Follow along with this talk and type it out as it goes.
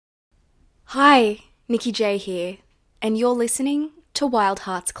Hi, Nikki J here, and you're listening to Wild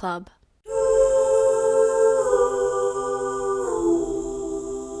Hearts Club.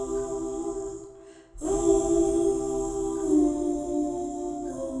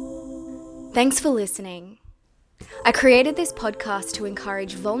 Thanks for listening. I created this podcast to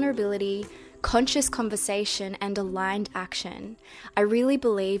encourage vulnerability, conscious conversation, and aligned action. I really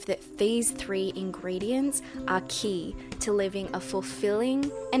believe that these three ingredients are key to living a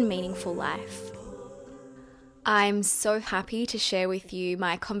fulfilling and meaningful life. I'm so happy to share with you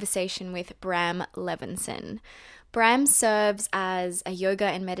my conversation with Bram Levinson. Bram serves as a yoga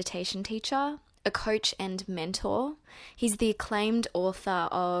and meditation teacher, a coach and mentor. He's the acclaimed author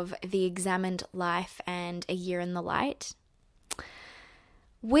of The Examined Life and A Year in the Light.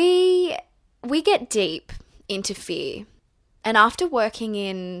 We get deep into fear. And after working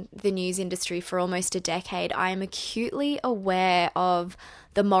in the news industry for almost a decade, I am acutely aware of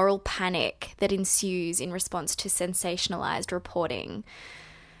the moral panic that ensues in response to sensationalized reporting.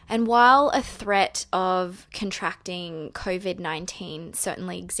 And while a threat of contracting COVID-19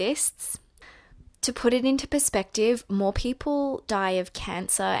 certainly exists, to put it into perspective, more people die of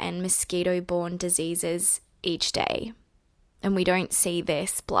cancer and mosquito-borne diseases each day. And we don't see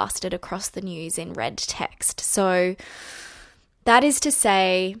this blasted across the news in red text. So that is to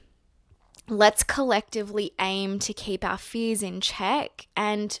say, let's collectively aim to keep our fears in check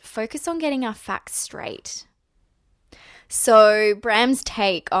and focus on getting our facts straight. So Bram's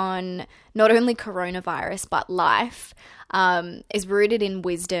take on not only coronavirus but life is rooted in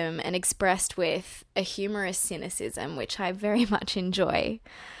wisdom and expressed with a humorous cynicism, which I very much enjoy.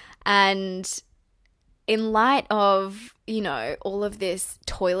 And in light of, all of this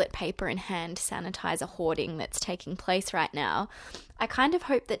toilet paper and hand sanitizer hoarding that's taking place right now, I kind of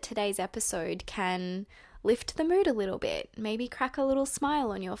hope that today's episode can lift the mood a little bit, maybe crack a little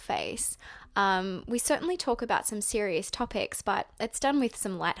smile on your face. We certainly talk about some serious topics, but it's done with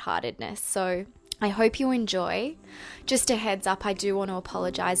some lightheartedness, so I hope you enjoy. Just a heads up, I do want to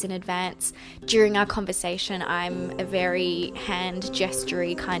apologize in advance. During our conversation, I'm a very hand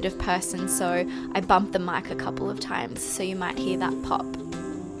gestury kind of person, so I bumped the mic a couple of times, so you might hear that pop.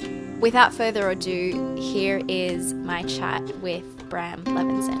 Without further ado, here is my chat with Bram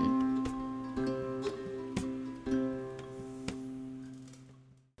Levinson.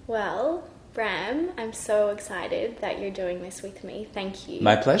 Well, Bram, I'm so excited that you're doing this with me. Thank you.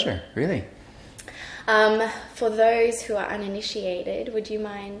 My pleasure, really. For those who are uninitiated, would you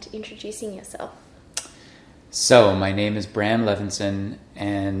mind introducing yourself? So, my name is Bram Levinson,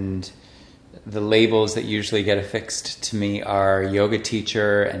 and the labels that usually get affixed to me are yoga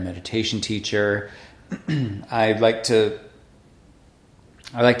teacher and meditation teacher. I like to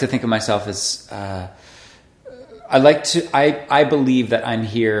think of myself as I believe that I'm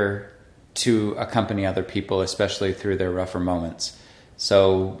here to accompany other people, especially through their rougher moments.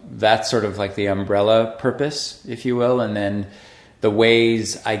 So that's sort of like the umbrella purpose, if you will. And then the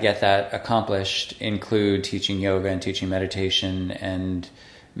ways I get that accomplished include teaching yoga and teaching meditation and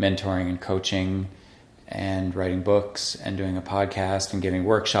mentoring and coaching and writing books and doing a podcast and giving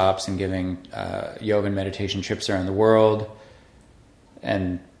workshops and giving yoga and meditation trips around the world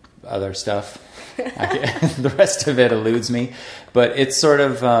and other stuff. The rest of it eludes me. But it's sort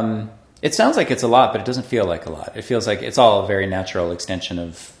of... it sounds like it's a lot, but it doesn't feel like a lot. It feels like it's all a very natural extension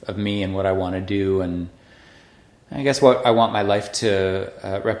of me and what I want to do, and I guess what I want my life to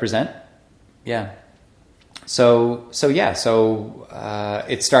represent. Yeah. So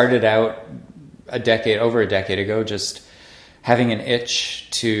it started out over a decade ago, just having an itch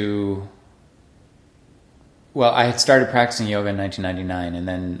to... Well, I had started practicing yoga in 1999, and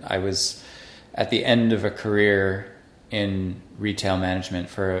then I was at the end of a career in retail management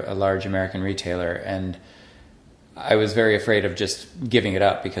for a large American retailer, and I was very afraid of just giving it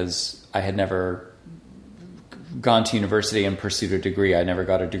up because I had never gone to university and pursued a degree. I never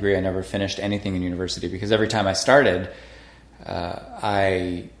got a degree. I never finished anything in university because every time I started,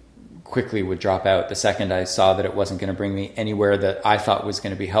 I quickly would drop out. The second I saw that it wasn't going to bring me anywhere that I thought was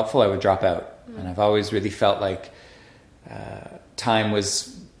going to be helpful, I would drop out. And I've always really felt like time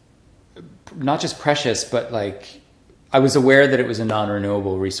was not just precious, but like I was aware that it was a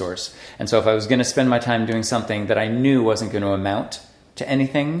non-renewable resource. And so if I was going to spend my time doing something that I knew wasn't going to amount to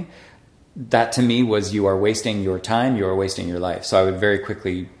anything, that to me was you are wasting your time, you are wasting your life. So I would very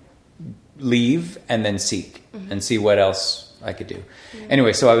quickly leave and then seek and see what else I could do.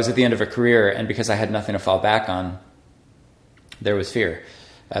 Anyway, so I was at the end of a career, and because I had nothing to fall back on, there was fear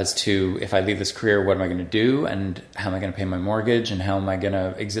as to if I leave this career, what am I going to do? And how am I going to pay my mortgage? And how am I going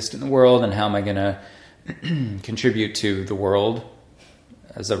to exist in the world? And how am I going to contribute to the world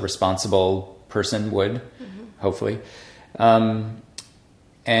as a responsible person would, hopefully.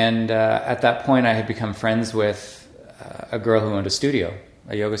 And at that point, I had become friends with a girl who owned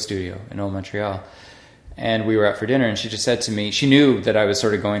a yoga studio in Old Montreal. And we were out for dinner, and she just said to me, she knew that I was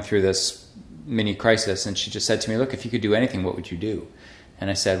sort of going through this mini crisis, and she just said to me, look, if you could do anything, what would you do? And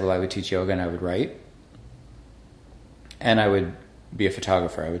I said, well, I would teach yoga, and I would write, and I would be a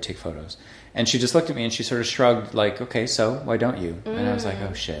photographer. I would take photos. And she just looked at me, and she sort of shrugged, like, okay, so why don't you? And I was like,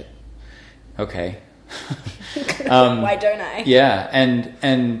 oh, shit. Okay. Why don't I? Yeah,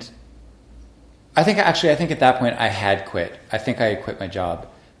 and I think at that point I had quit. I think I had quit my job,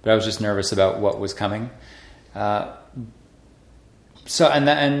 but I was just nervous about what was coming. So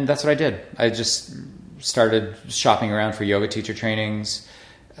that's what I did. I just started shopping around for yoga teacher trainings,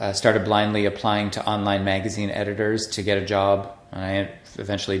 started blindly applying to online magazine editors to get a job, and I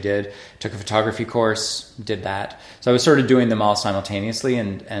eventually did. Took a photography course, did that. So I was sort of doing them all simultaneously,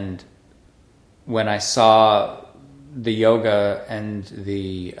 and when I saw the yoga and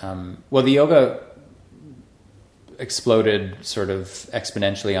the yoga exploded sort of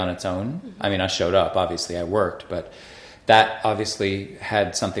exponentially on its own. I mean, I showed up, obviously I worked, but that obviously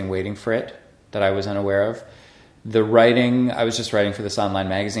had something waiting for it that I was unaware of. The writing, I was just writing for this online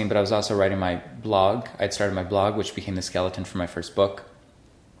magazine, but I was also writing my blog. I'd started my blog, which became the skeleton for my first book.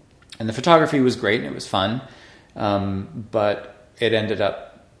 And the photography was great and it was fun, but it ended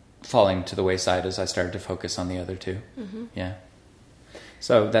up falling to the wayside as I started to focus on the other two. Yeah.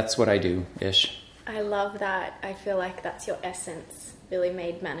 So that's what I do, ish. I love that. I feel like that's your essence really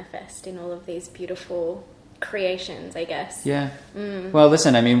made manifest in all of these beautiful creations, I guess. Yeah. Well,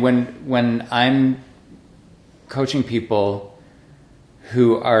 listen, I mean, when I'm coaching people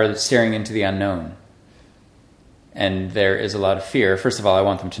who are staring into the unknown and there is a lot of fear, first of all, I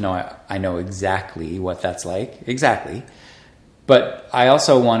want them to know I know exactly what that's like. Exactly. But I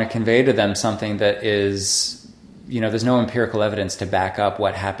also want to convey to them something that is, there's no empirical evidence to back up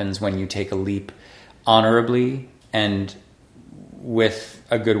what happens when you take a leap honorably and with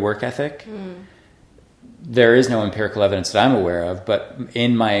a good work ethic. There is no empirical evidence that I'm aware of, but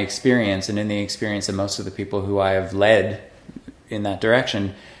in my experience and in the experience of most of the people who I have led in that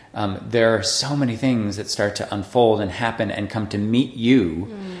direction, there are so many things that start to unfold and happen and come to meet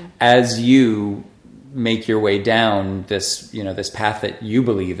you as you make your way down this path that you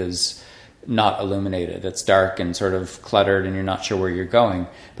believe is not illuminated. It's dark and sort of cluttered and you're not sure where you're going.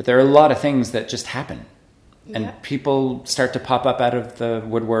 But there are a lot of things that just happen. Yeah. And people start to pop up out of the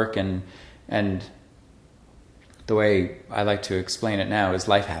woodwork and the way I like to explain it now is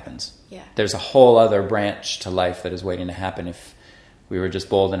life happens. Yeah. There's a whole other branch to life that is waiting to happen if we were just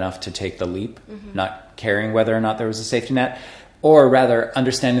bold enough to take the leap, not caring whether or not there was a safety net. Or rather,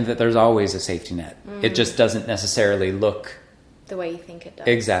 understanding that there's always a safety net. It just doesn't necessarily look the way you think it does.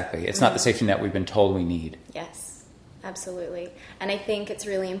 Exactly. It's not the safety net we've been told we need. Yes, absolutely. And I think it's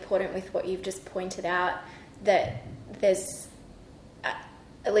really important with what you've just pointed out that there's,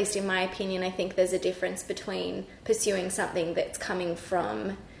 at least in my opinion, I think there's a difference between pursuing something that's coming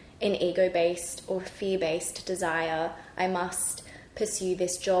from an ego-based or fear-based desire. I must pursue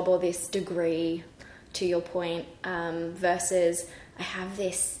this job or this degree, to your point, versus I have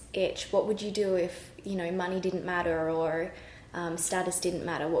this itch. What would you do if, money didn't matter or status didn't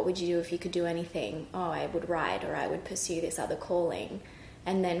matter? What would you do if you could do anything? Oh, I would write, or I would pursue this other calling.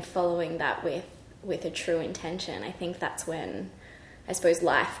 And then following that with a true intention. I think that's when, I suppose,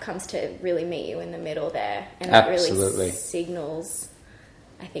 life comes to really meet you in the middle there. And Absolutely. It really signals,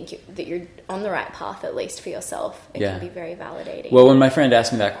 I think, that you're on the right path, at least for yourself. It can be very validating. Well, when my friend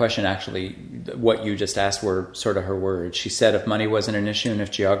asked me that question, actually, what you just asked were sort of her words. She said, if money wasn't an issue and if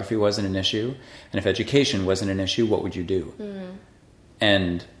geography wasn't an issue and if education wasn't an issue, what would you do?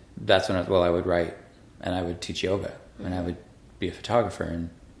 And that's when I would write and I would teach yoga and I would be a photographer. And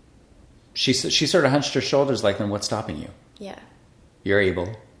she sort of hunched her shoulders like, then what's stopping you? Yeah. You're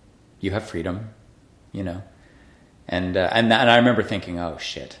able. You have freedom, And I remember thinking, oh,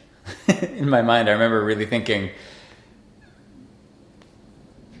 shit. In my mind, I remember really thinking,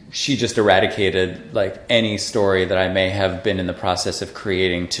 she just eradicated like any story that I may have been in the process of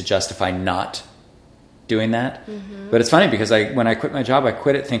creating to justify not doing that. But it's funny because when I quit my job, I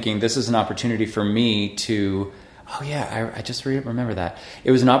quit it thinking this is an opportunity for me to, I just remember that.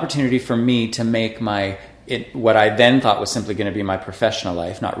 It was an opportunity for me to make what I then thought was simply going to be my professional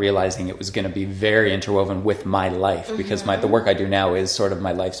life, not realizing it was going to be very interwoven with my life because the work I do now is sort of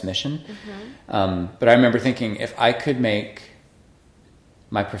my life's mission. But I remember thinking, if I could make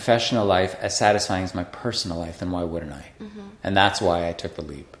my professional life as satisfying as my personal life, then why wouldn't I? And that's why I took the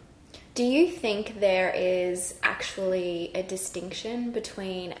leap. Do you think there is actually a distinction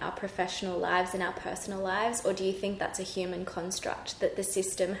between our professional lives and our personal lives, or do you think that's a human construct that the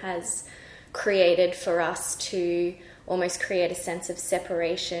system has created for us to almost create a sense of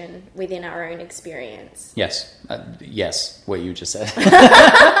separation within our own experience? Yes. Yes, what you just said.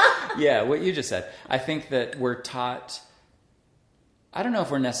 Yeah, what you just said. I think that we're taught, I don't know if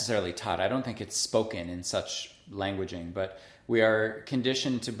we're necessarily taught, I don't think it's spoken in such languaging, but we are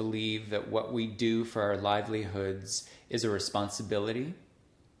conditioned to believe that what we do for our livelihoods is a responsibility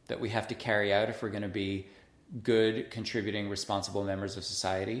that we have to carry out if we're going to be good, contributing, responsible members of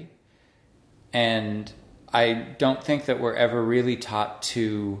society. And I don't think that we're ever really taught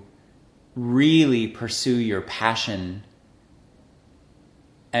to really pursue your passion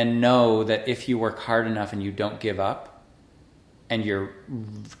and know that if you work hard enough and you don't give up and you're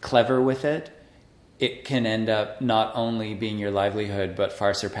clever with it, it can end up not only being your livelihood, but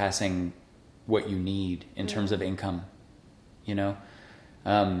far surpassing what you need in terms of income. You know,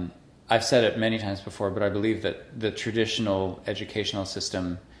 I've said it many times before, but I believe that the traditional educational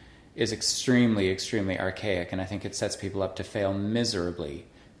system is extremely, extremely archaic, and I think it sets people up to fail miserably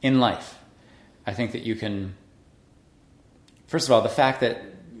in life. I think that you can, first of all, the fact that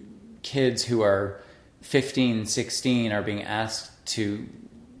kids who are 15, 16 are being asked to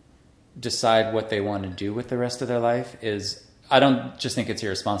decide what they want to do with the rest of their life is, I don't just think it's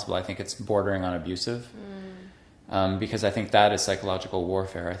irresponsible, I think it's bordering on abusive. Because I think that is psychological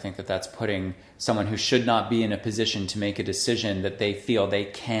warfare. I think that that's putting someone who should not be in a position to make a decision that they feel they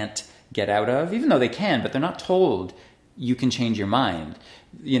can't get out of, even though they can, but they're not told you can change your mind.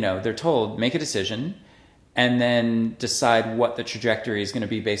 You know, they're told make a decision and then decide what the trajectory is going to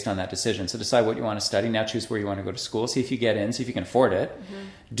be based on that decision. So decide what you want to study, now choose where you want to go to school, see if you get in, see if you can afford it,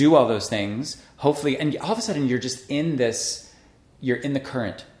 do all those things, hopefully, and all of a sudden you're just in this, you're in the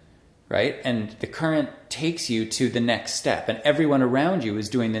current. Right? And the current takes you to the next step, and everyone around you is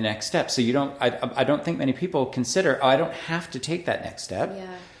doing the next step. So you don't, I don't think many people consider, oh, I don't have to take that next step.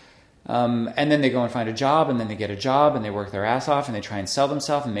 Yeah. And then they go and find a job, and then they get a job, and they work their ass off, and they try and sell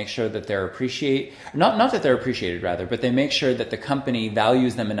themselves and make sure that they're not that they're appreciated rather, but they make sure that the company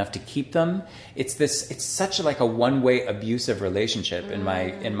values them enough to keep them. It's such like a one-way abusive relationship in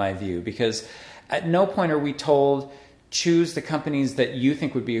my view, because at no point are we told, choose the companies that you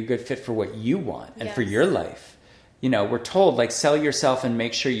think would be a good fit for what you want and for your life. You know, we're told, like, sell yourself and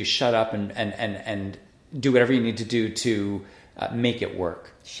make sure you shut up and do whatever you need to do to make it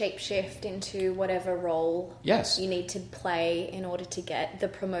work. Shape-shift into whatever role Yes. you need to play in order to get the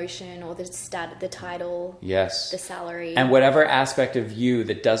promotion or the title, Yes. the salary. And whatever aspect of you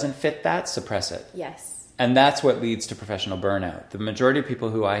that doesn't fit that, suppress it. Yes. And that's what leads to professional burnout. The majority of people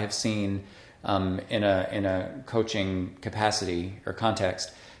who I have seen in a coaching capacity or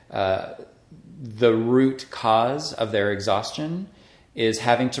context, the root cause of their exhaustion is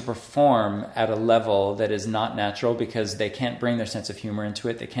having to perform at a level that is not natural because they can't bring their sense of humor into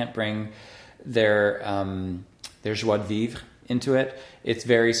it. They can't bring their joie de vivre into it. It's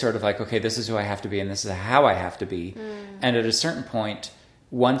very sort of like, okay, this is who I have to be and this is how I have to be. And at a certain point,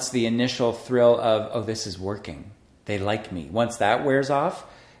 once the initial thrill of, oh, this is working, they like me, once that wears off,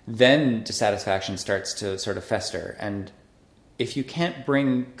 then dissatisfaction starts to sort of fester. And if you can't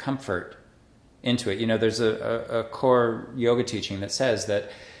bring comfort into it, you know, there's a core yoga teaching that says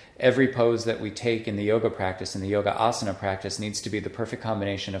that every pose that we take in the yoga practice, in the yoga asana practice, needs to be the perfect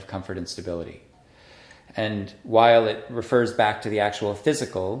combination of comfort and stability. And while it refers back to the actual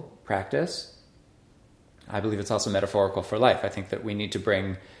physical practice, I believe it's also metaphorical for life. I think that we need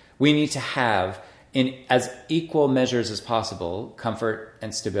to have, in as equal measures as possible, comfort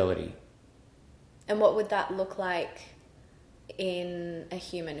and stability. And what would that look like in a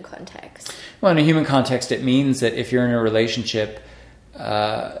human context? Well, in a human context, it means that if you're in a relationship,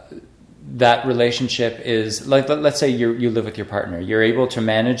 that relationship is, like, let's say you live with your partner. You're able to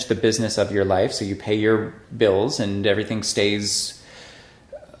manage the business of your life, so you pay your bills and everything stays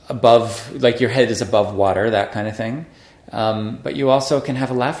above, like your head is above water, that kind of thing. But you also can have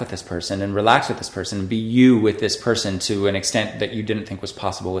a laugh with this person and relax with this person and be you with this person to an extent that you didn't think was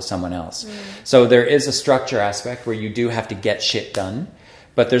possible with someone else. So there is a structure aspect where you do have to get shit done,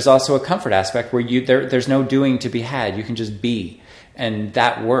 but there's also a comfort aspect where there's no doing to be had. You can just be, and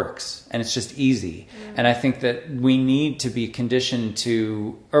that works, and it's just easy. And I think that we need to be conditioned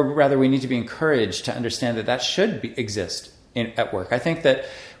to, or rather we need to be encouraged to understand that should exist at work. I think that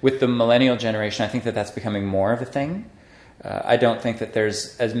with the millennial generation, I think that that's becoming more of a thing. I don't think that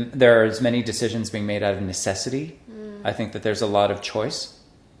there are as many decisions being made out of necessity. I think that there's a lot of choice.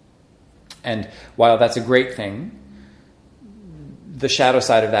 And while that's a great thing, the shadow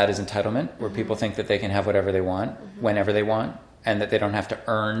side of that is entitlement, where people think that they can have whatever they want, whenever they want, and that they don't have to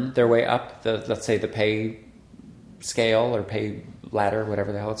earn their way up let's say the pay scale or pay ladder,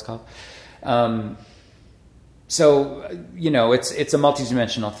 whatever the hell it's called. So, it's a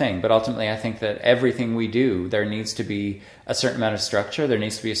multidimensional thing, but ultimately I think that everything we do, there needs to be a certain amount of structure, there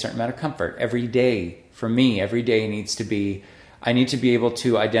needs to be a certain amount of comfort. Every day, for me, every day needs to be, I need to be able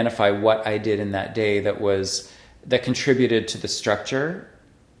to identify what I did in that day that contributed to the structure,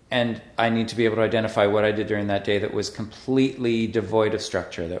 and I need to be able to identify what I did during that day that was completely devoid of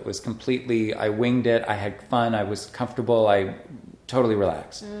structure, that was completely, I winged it, I had fun, I was comfortable, I totally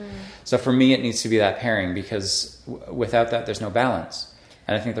relaxed. So for me, it needs to be that pairing, because without that, there's no balance.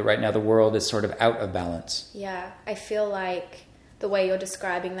 And I think that right now the world is sort of out of balance. Yeah, I feel like the way you're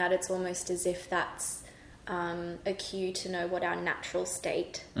describing that, it's almost as if that's a cue to know what our natural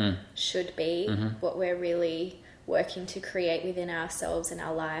state should be, what we're really working to create within ourselves and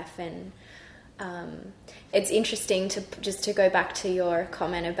our life. And it's interesting to go back to your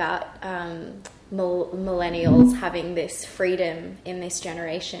comment about millennials having this freedom in this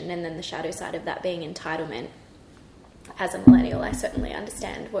generation, and then the shadow side of that being entitlement. As a millennial, I certainly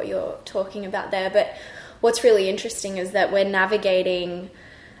understand what you're talking about there, but what's really interesting is that we're navigating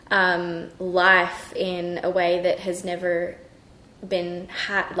life in a way that has never been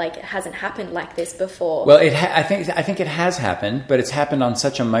it hasn't happened like this before. Well, I think it has happened, but it's happened on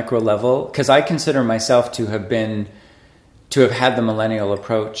such a micro level, because I consider myself to have had the millennial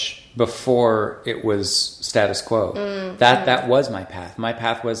approach before it was status quo. That was my path. My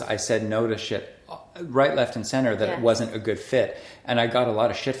path was, I said no to shit right, left, and center that it wasn't a good fit, and I got a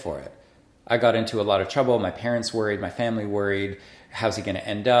lot of shit for it. I got into a lot of trouble. My parents worried, my family worried. How's he going to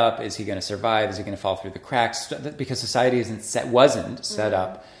end up? Is he going to survive? Is he going to fall through the cracks? Because society wasn't set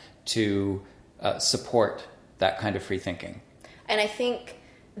up to support that kind of free thinking. And I think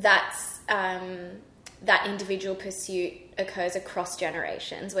that's that individual pursuit occurs across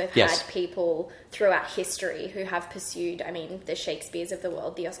generations. We've had people throughout history who have pursued, the Shakespeares of the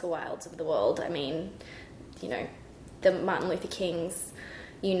world, the Oscar Wildes of the world, the Martin Luther Kings,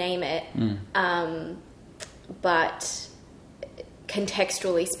 you name it. But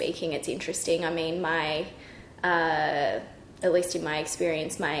contextually speaking, it's interesting. At least in my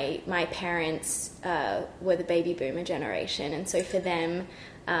experience, my parents were the baby boomer generation, and so for them,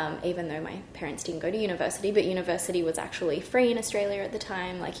 even though my parents didn't go to university, but university was actually free in Australia at the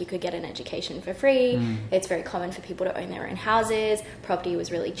time. Like, you could get an education for free. It's very common for people to own their own houses. Property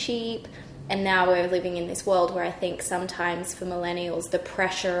was really cheap. And now we're living in this world where I think sometimes for millennials, the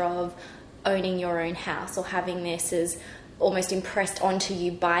pressure of owning your own house or having this is almost impressed onto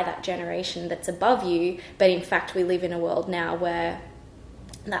you by that generation that's above you. But in fact, we live in a world now where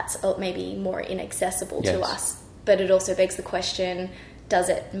that's maybe more inaccessible to us. But it also begs the question, does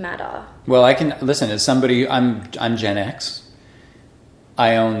it matter? Well, I can listen as somebody. I'm Gen X.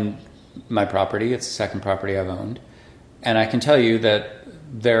 I own my property. It's the second property I've owned, and I can tell you that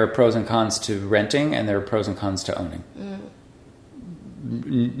there are pros and cons to renting, and there are pros and cons to owning.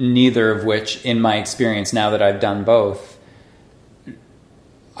 Neither of which, in my experience, now that I've done both,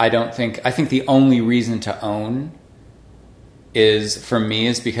 I think the only reason to own is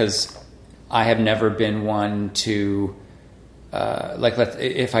because I have never been one to.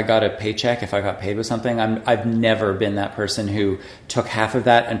 If I got a paycheck, if I got paid with something, I've never been that person who took half of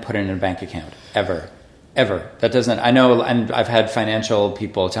that and put it in a bank account, ever. That doesn't, I know, and I've had financial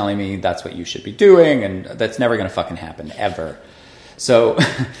people telling me that's what you should be doing, and that's never going to fucking happen, ever. So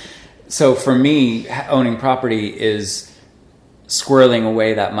for me, owning property is squirreling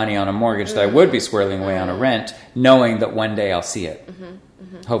away that money on a mortgage that I would be squirreling away on a rent, knowing that one day I'll see it.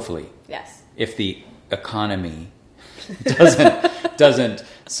 Hopefully. Yes. If the economy doesn't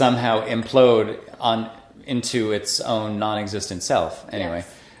somehow implode into its own non-existent self. Anyway,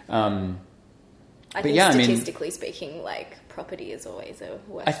 I think statistically speaking, property is always a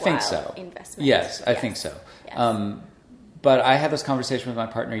worthwhile investment. Yes, I think so. Yes. But I had this conversation with my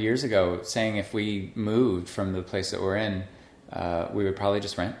partner years ago, saying if we moved from the place that we're in, we would probably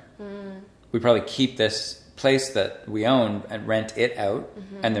just rent. We'd probably keep this place that we own and rent it out,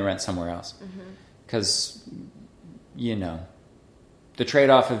 and then rent somewhere else. Because the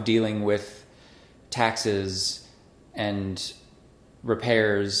trade-off of dealing with taxes and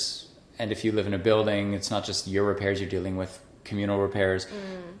repairs, and if you live in a building, it's not just your repairs, you're dealing with communal repairs,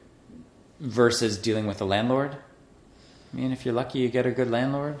 versus dealing with the landlord. If you're lucky, you get a good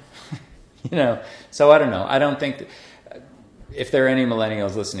landlord. So I don't know. I don't think if there are any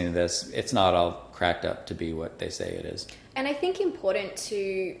millennials listening to this, it's not all cracked up to be what they say it is. And I think important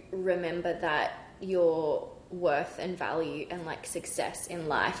to remember that your worth and value and like success in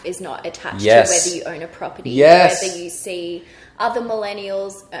life is not attached Yes. to whether you own a property, Yes. or whether you see other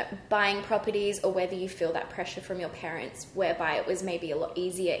millennials buying properties, or whether you feel that pressure from your parents whereby it was maybe a lot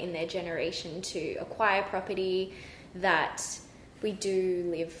easier in their generation to acquire property. That we do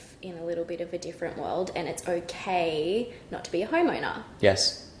live in a little bit of a different world, and it's okay not to be a homeowner.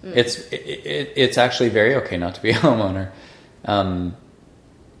 Yes. It's actually very okay not to be a homeowner.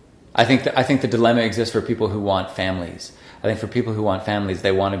 I think the dilemma exists for people who want families. I think for people who want families,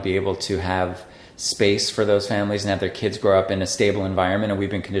 they want to be able to have space for those families and have their kids grow up in a stable environment. And we've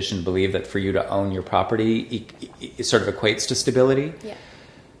been conditioned to believe that for you to own your property, it sort of equates to stability.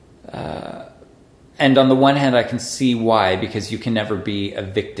 Yeah. And on the one hand, I can see why, because you can never be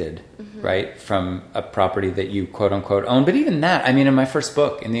evicted, right, from a property that you quote unquote own. But even that, I mean, in my first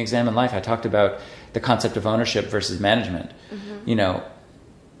book, in The Examined Life, I talked about the concept of ownership versus management. You know,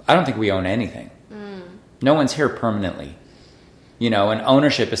 I don't think we own anything. No one's here permanently. You know, and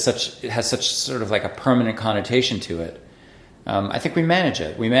ownership has such sort of like a permanent connotation to it. I think we manage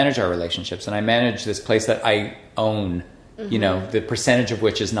it. We manage our relationships, and I manage this place that I own. You know, the percentage of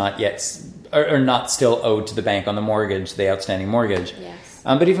which is not yet or not still owed to the bank on the mortgage, the outstanding mortgage. Yes.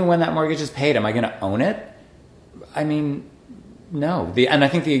 But even when that mortgage is paid, am I going to own it? I mean, no. And I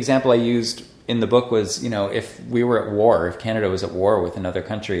think the example I used in the book was, you know, if we were at war, if Canada was at war with another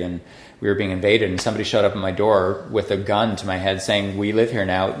country and we were being invaded and somebody showed up at my door with a gun to my head saying, we live here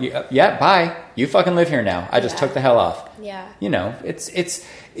now. Yeah, bye. You fucking live here now. I just took the hell off. Yeah. You know,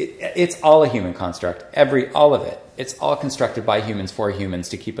 it's all a human construct. All of it. It's all constructed by humans for humans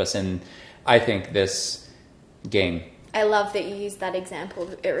to keep us in, I think, this game. I love that you used that example.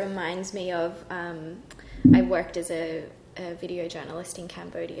 It reminds me of, I worked as a video journalist in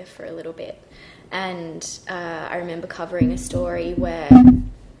Cambodia for a little bit. And I remember covering a story where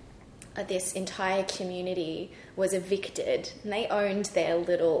this entire community was evicted. And they owned their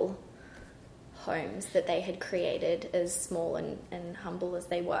little homes that they had created, as small and humble as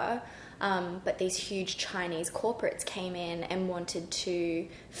they were. But these huge Chinese corporates came in and wanted to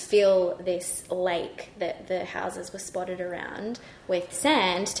fill this lake that the houses were spotted around with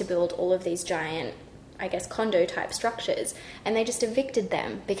sand to build all of these giant, I guess, condo-type structures. And they just evicted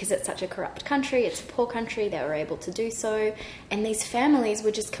them because it's such a corrupt country, it's a poor country, they were able to do so. And these families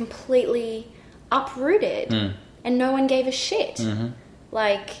were just completely uprooted and no one gave a shit.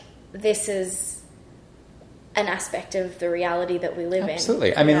 Like, this is an aspect of the reality that we live in.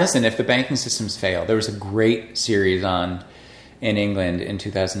 Absolutely. I mean, listen, if the banking systems fail, there was a great series on in England in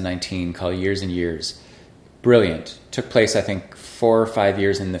 2019 called Years and Years. Brilliant. Took place, I think, 4 or 5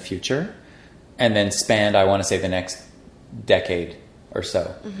 years in the future, and then spanned, I want to say, the next decade or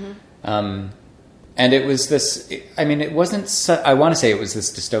so. And it was this, I mean, it wasn't, I want to say it was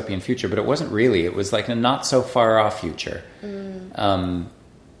this dystopian future, but it wasn't really. It was like a not so far off future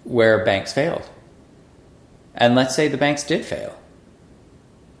where banks failed. And let's say the banks did fail.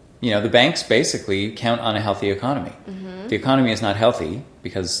 You know, the banks basically count on a healthy economy. The economy is not healthy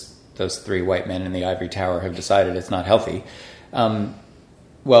because those 3 white men in the ivory tower have decided it's not healthy.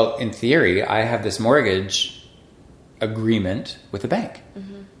 Well, in theory, I have this mortgage agreement with the bank.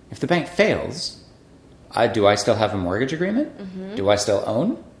 If the bank fails, do I still have a mortgage agreement? Do I still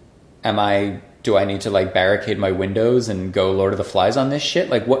own? Do I need to like barricade my windows and go Lord of the Flies on this shit?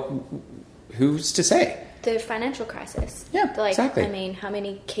 Like, what? Who's to say? The financial crisis. Yeah, exactly. I mean, how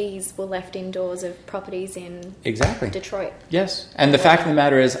many keys were left indoors of properties in Detroit? Yes. And the fact of the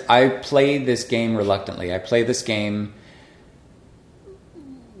matter is, I play this game reluctantly. I play this game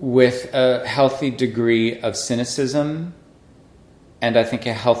with a healthy degree of cynicism and I think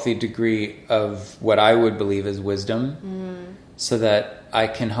a healthy degree of what I would believe is wisdom so that I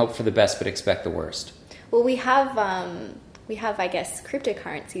can hope for the best but expect the worst. Well, we have, I guess,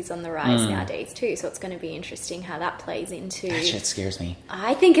 cryptocurrencies on the rise nowadays too, so it's going to be interesting how that plays into... That shit scares me.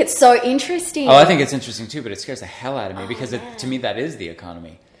 I think it's so interesting. Oh, I think it's interesting too, but it scares the hell out of me because to me that is the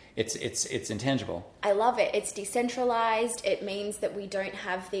economy. It's intangible. I love it. It's decentralized. It means that we don't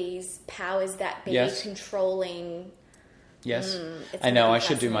have these powers that be controlling... Yes. I know. I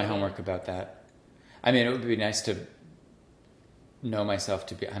should do my homework about that. I mean, it would be nice to know myself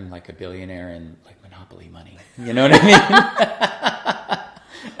to be... I'm like a billionaire in like Monopoly money. You know what I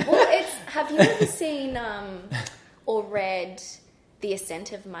mean? Well, have you ever seen or read The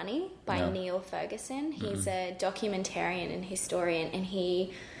Ascent of Money by Neil Ferguson? He's a documentarian and historian, and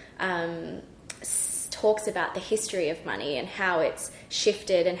he talks about the history of money and how it's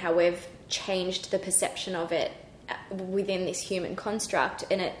shifted and how we've changed the perception of it within this human construct.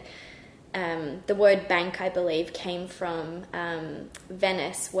 And the word bank, I believe, came from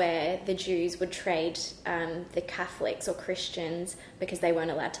Venice, where the Jews would trade the Catholics or Christians, because they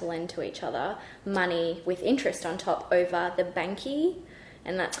weren't allowed to lend to each other, money with interest on top over the banki.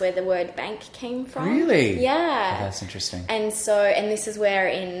 And that's where the word bank came from. Really? Yeah. Oh, that's interesting. And this is where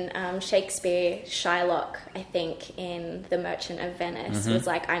in Shakespeare, Shylock, I think, in The Merchant of Venice, was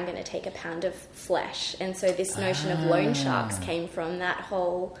like, I'm going to take a pound of flesh. And so this notion of loan sharks came from that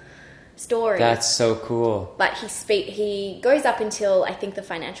whole story. That's so cool. But he goes up until, I think, the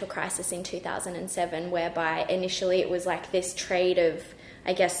financial crisis in 2007, whereby initially it was like this trade of,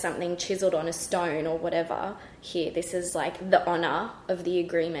 I guess, something chiseled on a stone or whatever. Here, this is like the honor of the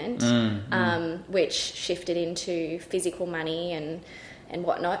agreement, which shifted into physical money and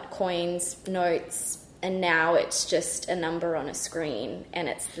whatnot, coins, notes, and now it's just a number on a screen, and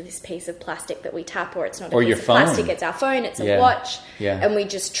it's this piece of plastic that we tap, or it's not a piece of plastic, it's our phone, it's a watch, and we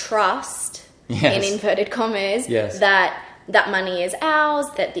just trust, in inverted commas, that money is ours,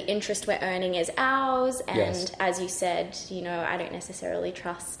 that the interest we're earning is ours, and as you said, I don't necessarily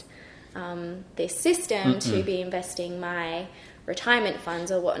trust this system to be investing my retirement funds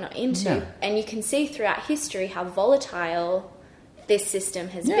or whatnot into. No. And you can see throughout history how volatile this system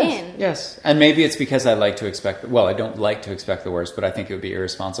has been. Yes, and maybe it's because I like to expect, well, I don't like to expect the worst, but I think it would be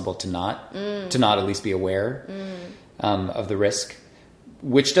irresponsible to not at least be aware of the risk.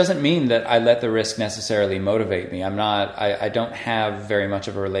 Which doesn't mean that I let the risk necessarily motivate me. I don't have very much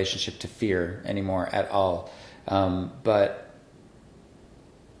of a relationship to fear anymore at all. But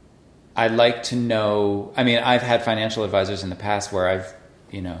I like to know, I mean, I've had financial advisors in the past where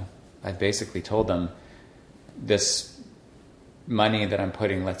I've basically told them, this money that I'm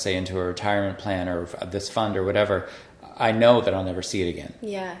putting, let's say, into a retirement plan or this fund or whatever, I know that I'll never see it again.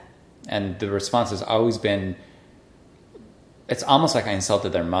 Yeah. And the response has always been, it's almost like I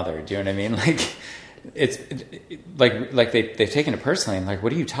insulted their mother. Do you know what I mean? Like, it's like they've taken it personally. I'm like,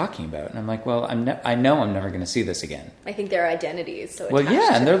 what are you talking about? And I'm like, well, I know I'm never going to see this again. I think their identities. So well,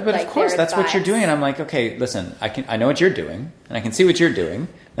 yeah, and but of course that's what you're doing. And I'm like, okay, listen, I know what you're doing, and I can see what you're doing.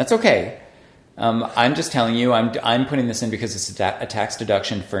 That's okay. I'm just telling you, I'm putting this in because it's a tax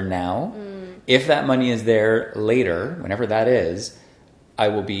deduction for now. If that money is there later, whenever that is, I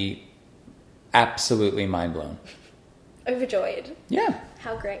will be absolutely mind blown. Overjoyed. Yeah.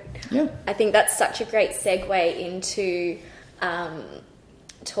 How great. Yeah. I think that's such a great segue into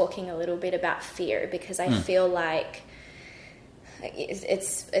talking a little bit about fear, because I feel like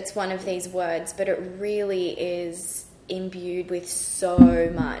it's one of these words, but it really is imbued with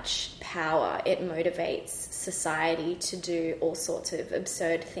so much power. It motivates society to do all sorts of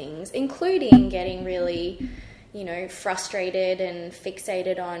absurd things, including getting really, frustrated and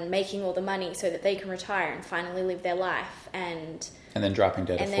fixated on making all the money so that they can retire and finally live their life, and then dropping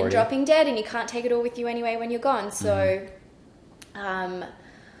dead at 40. And then dropping dead, and you can't take it all with you anyway when you're gone. So, and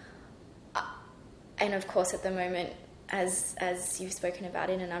of course at the moment, as you've spoken about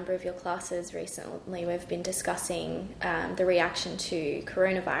in a number of your classes recently, we've been discussing the reaction to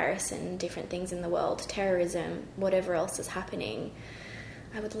coronavirus and different things in the world, terrorism, whatever else is happening.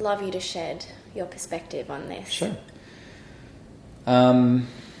 I would love you to shed your perspective on this. Sure.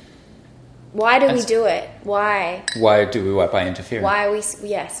 Why do we do it? Why? Why do we buy into fear? Why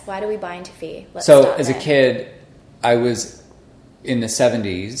do we buy into fear? So as a kid, I was in the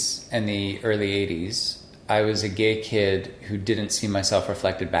 70s and the early 80s. I was a gay kid who didn't see myself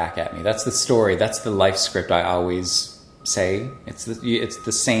reflected back at me. That's the story. That's the life script I always say. It's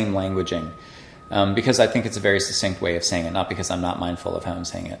the same languaging. Because I think it's a very succinct way of saying it, not because I'm not mindful of how I'm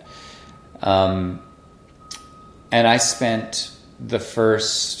saying it. And I spent the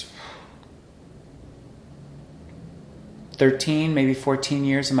first 13, maybe 14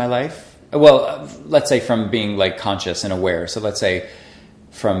 years of my life. Well, let's say from being like conscious and aware. So let's say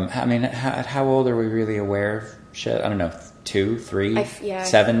how old are we really aware of shit? I don't know, 2, 3,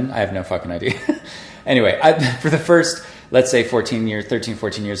 7? I have no fucking idea. Anyway, for the first, let's say 13,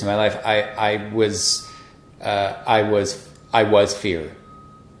 14 years of my life, I was fear.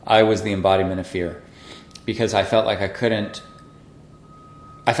 I was the embodiment of fear, because I felt like I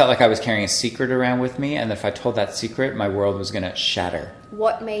was carrying a secret around with me, and if I told that secret, my world was going to shatter.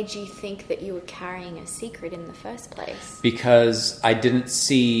 What made you think that you were carrying a secret in the first place? Because I didn't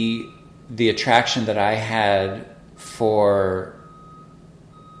see the attraction that I had for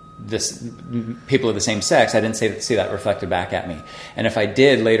people of the same sex. I didn't see that reflected back at me. And if I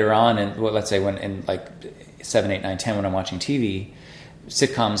did later on, and let's say when in like 7, 8, 9, 10, when I'm watching TV,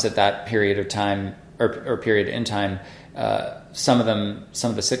 sitcoms at that period of time or period in time, some of the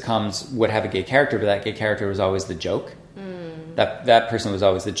sitcoms would have a gay character, but that gay character was always the joke. That person was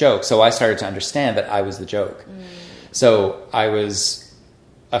always the joke. So I started to understand that I was the joke. So I was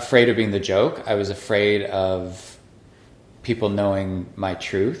afraid of being the joke. I was afraid of people knowing my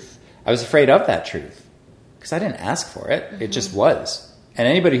truth. I was afraid of that truth because I didn't ask for it. It just was. And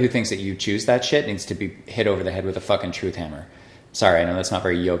anybody who thinks that you choose that shit needs to be hit over the head with a fucking truth hammer. Sorry, I know that's not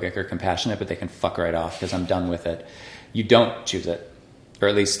very yogic or compassionate, but they can fuck right off because I'm done with it. You don't choose it. Or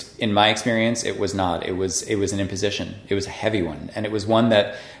at least in my experience, it was not. It was an imposition. It was a heavy one. And it was one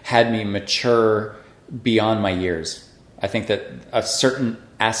that had me mature beyond my years. I think that a certain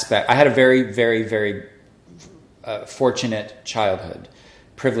aspect... I had a very, very, very fortunate childhood,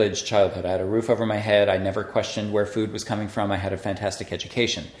 privileged childhood. I had a roof over my head. I never questioned where food was coming from. I had a fantastic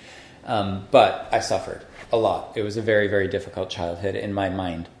education. But I suffered a lot. It was a very, very difficult childhood in my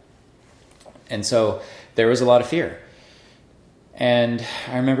mind. And so there was a lot of fear. And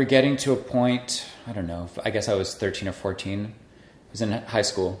I remember getting to a point, I don't know, I guess I was 13 or 14. I was in high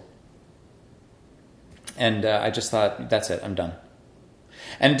school. And I just thought, that's it, I'm done.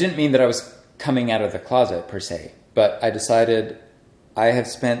 And it didn't mean that I was coming out of the closet, per se. But I decided I have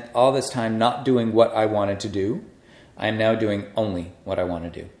spent all this time not doing what I wanted to do. I am now doing only what I want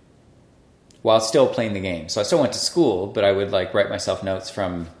to do, while still playing the game. So I still went to school, but I would write myself notes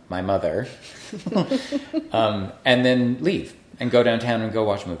from my mother and then leave and go downtown and go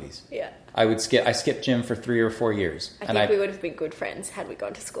watch movies. Yeah. I skipped gym for 3 or 4 years. I think we would have been good friends had we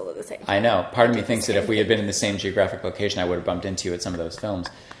gone to school at the same time. I know. Part of me thinks that if we had been in the same geographic location, I would have bumped into you at some of those films.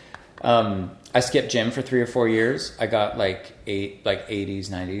 I skipped gym for 3 or 4 years. I got 80s,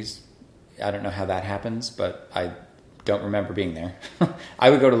 90s. I don't know how that happens, but I don't remember being there. I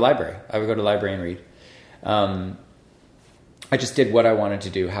would go to the library. And read. I just did what I wanted to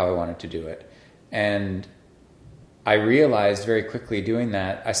do, how I wanted to do it. And I realized very quickly doing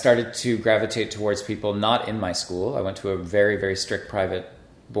that, I started to gravitate towards people not in my school. I went to a very, very strict private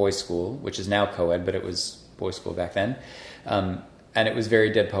boys' school, which is now co-ed, but it was boys' school back then. And it was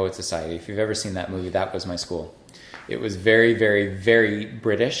very Dead Poets Society. If you've ever seen that movie, that was my school. It was very, very, very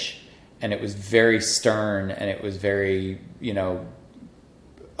British, and it was very stern, and it was very,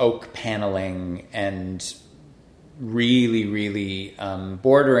 oak paneling and really, really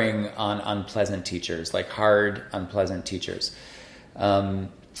bordering on unpleasant teachers, hard, unpleasant teachers. And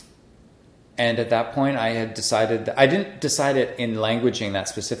at that point, I had decided... I didn't decide it in languaging that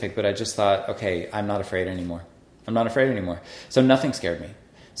specific, but I just thought, okay, I'm not afraid anymore. So nothing scared me.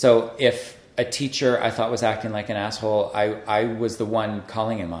 So if a teacher I thought was acting like an asshole, I was the one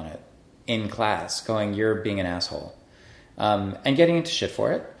calling him on it in class, going, you're being an asshole. And getting into shit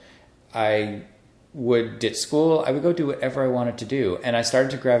for it. I would ditch school. I would go do whatever I wanted to do. And I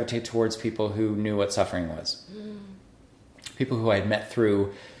started to gravitate towards people who knew what suffering was. People who I had met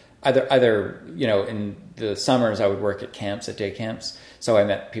through either in the summers I would work at camps, at day camps. So I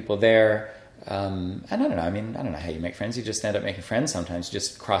met people there. And I don't know. I don't know how you make friends. You just end up making friends sometimes. You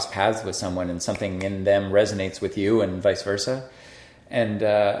just cross paths with someone and something in them resonates with you and vice versa. And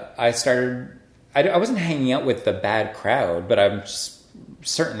I wasn't hanging out with the bad crowd, but I'm just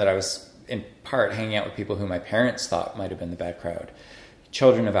certain that I was in part hanging out with people who my parents thought might have been the bad crowd.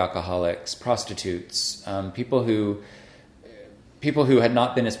 Children of alcoholics, prostitutes, people who had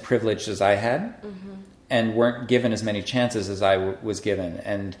not been as privileged as I had and weren't given as many chances as I was given,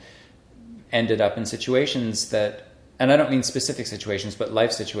 and ended up in situations that, and I don't mean specific situations, but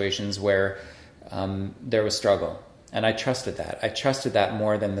life situations where there was struggle. And I trusted that. I trusted that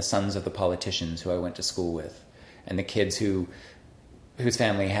more than the sons of the politicians who I went to school with, and the kids whose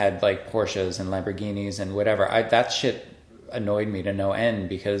family had Porsches and Lamborghinis and whatever. That shit annoyed me to no end,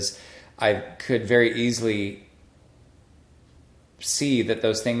 because I could very easily see that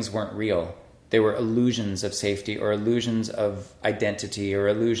those things weren't real. They were illusions of safety or illusions of identity or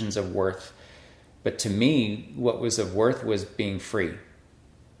illusions of worth. But to me, what was of worth was being free.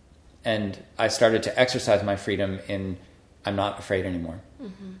 And I started to exercise my freedom in, I'm not afraid anymore.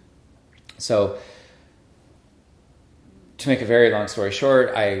 So, to make a very long story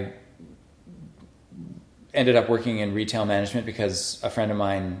short, I ended up working in retail management because a friend of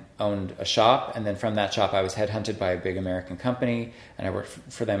mine owned a shop, and then from that shop I was headhunted by a big American company, and I worked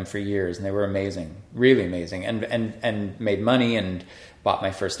for them for years, and they were amazing, really amazing, and made money and bought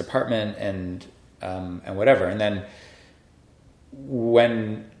my first apartment and whatever. And then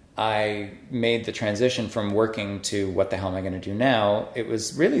when I made the transition from working to what the hell am I going to do now, it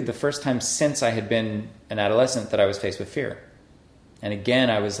was really the first time since I had been an adolescent that I was faced with fear. And again,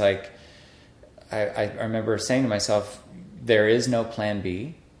 I was like, I remember saying to myself, there is no plan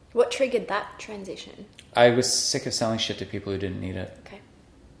B. What triggered that transition? I was sick of selling shit to people who didn't need it. Okay.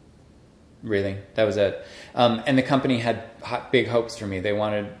 really. That was it. And the company had big hopes for me. They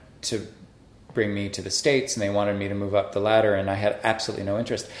wanted to bring me to the States, and they wanted me to move up the ladder, and I had absolutely no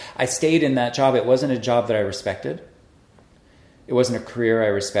interest. I stayed in that job. It wasn't a job that I respected. It wasn't a career I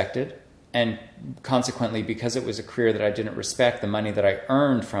respected. And consequently, because it was a career that I didn't respect, the money that I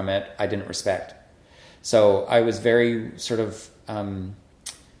earned from it, I didn't respect. So I was very sort of,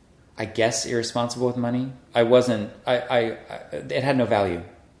 I guess, irresponsible with money. It had no value.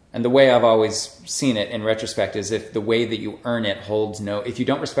 And the way I've always seen it in retrospect is if the way that you earn it if you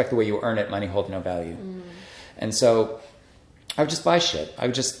don't respect the way you earn it, money holds no value. And so I would just buy shit. I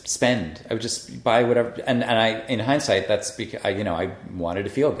would just spend. I would just buy whatever. And I, in hindsight, that's because I wanted to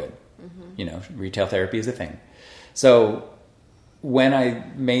feel good. Retail therapy is a thing. So when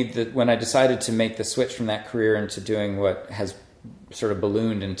I decided to make the switch from that career into doing what has sort of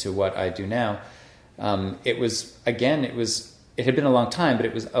ballooned into what I do now, it had been a long time, but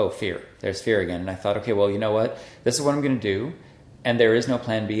it was, fear. There's fear again. And I thought, okay, well, you know what? This is what I'm going to do, and there is no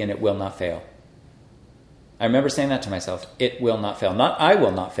plan B, and it will not fail. I remember saying that to myself. It will not fail. Not I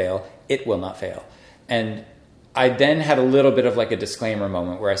will not fail. It will not fail. And I then had a little bit of like a disclaimer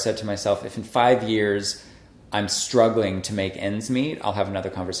moment where I said to myself, if in 5 years I'm struggling to make ends meet, I'll have another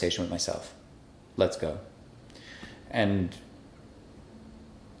conversation with myself. Let's go. And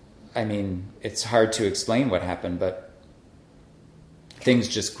I mean, it's hard to explain what happened, but things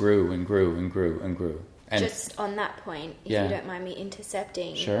just grew and grew and grew and grew. And just on that point, if you don't mind me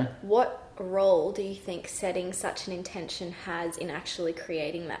intercepting, sure. What role do you think setting such an intention has in actually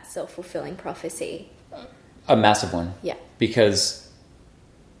creating that self-fulfilling prophecy? A massive one. Yeah. Because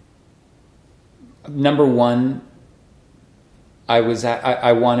number one, I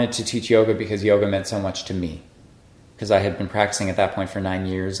wanted to teach yoga because yoga meant so much to me. Because I had been practicing at that point for 9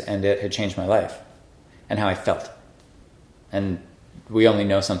 years, and it had changed my life and how I felt. And we only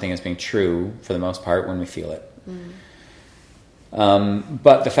know something as being true for the most part when we feel it.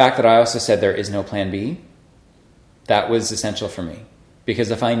 But the fact that I also said there is no plan B, that was essential for me.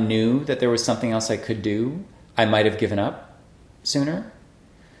 Because if I knew that there was something else I could do, I might have given up sooner.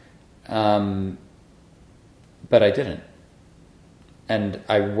 But I didn't. And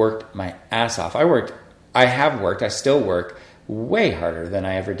I worked my ass off. I still work way harder than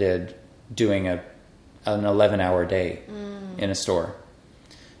I ever did doing an 11-hour day in a store.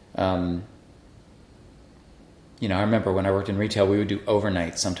 I remember when I worked in retail, we would do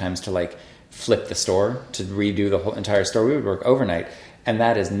overnight sometimes to like flip the store, to redo the whole entire store. We would work overnight, and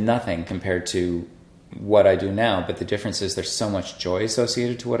that is nothing compared to what I do now. But the difference is there's so much joy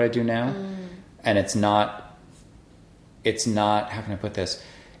associated to what I do now. And it's not, how can I put this?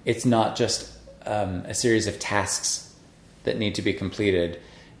 It's not just a series of tasks that need to be completed.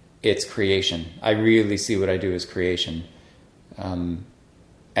 It's creation. I really see what I do as creation.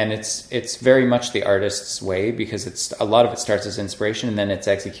 And it's very much the artist's way, because a lot of it starts as inspiration and then it's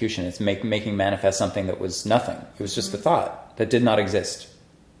execution. It's making manifest something that was nothing. It was just a thought that did not exist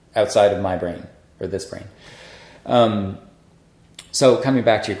outside of my brain or this brain. So coming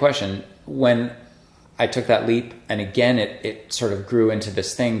back to your question, when I took that leap, and again it sort of grew into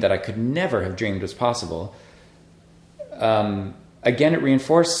this thing that I could never have dreamed was possible. Again, it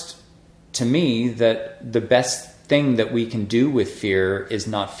reinforced to me that the best thing that we can do with fear is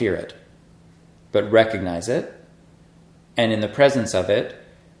not fear it, but recognize it, and in the presence of it,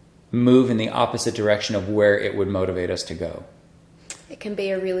 move in the opposite direction of where it would motivate us to go. It can be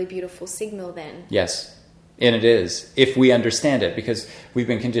a really beautiful signal then. Yes, and it is, if we understand it, because we've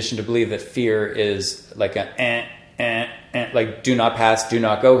been conditioned to believe that fear is like like do not pass, do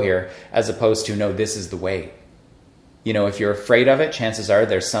not go here, as opposed to, no, this is the way. If you're afraid of it, chances are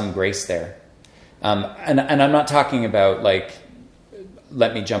there's some grace there. And I'm not talking about like,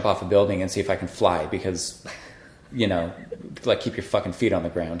 let me jump off a building and see if I can fly, because, like keep your fucking feet on the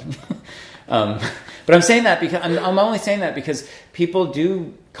ground. But I'm saying that because I'm only saying that because people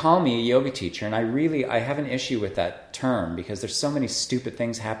do call me a yoga teacher, and I have an issue with that term, because there's so many stupid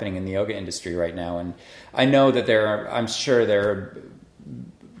things happening in the yoga industry right now. And I know that I'm sure there are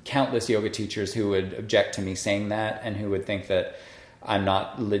countless yoga teachers who would object to me saying that, and who would think that I'm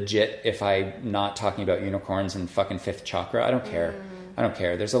not legit if I'm not talking about unicorns and fucking fifth chakra. I don't care. I don't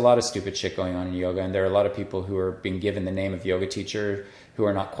care. There's a lot of stupid shit going on in yoga, and there are a lot of people who are being given the name of yoga teacher who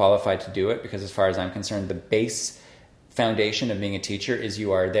are not qualified to do it, because as far as I'm concerned, the base foundation of being a teacher is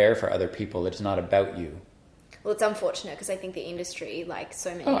you are there for other people. It's not about you. Well, it's unfortunate, because I think the industry, like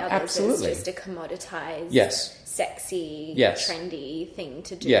so many others, absolutely. is just a commoditized, sexy, trendy thing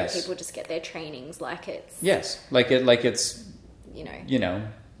to do. Yes. People just get their trainings like it's... Yes, like it's...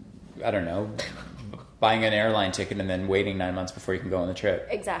 I don't know, buying an airline ticket and then waiting 9 months before you can go on the trip.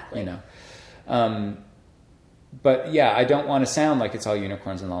 Exactly. But yeah, I don't want to sound like it's all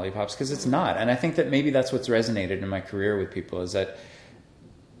unicorns and lollipops, because it's not. And I think that maybe that's what's resonated in my career with people, is that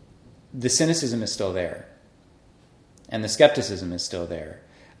the cynicism is still there and the skepticism is still there.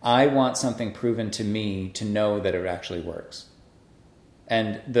 I want something proven to me to know that it actually works.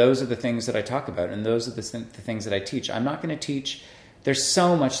 And those are the things that I talk about, and those are the things that I teach. I'm not going to teach. There's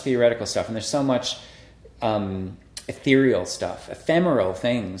so much theoretical stuff, and there's so much ethereal stuff, ephemeral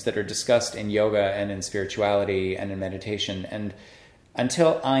things that are discussed in yoga and in spirituality and in meditation. And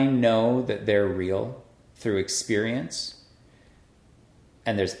until I know that they're real through experience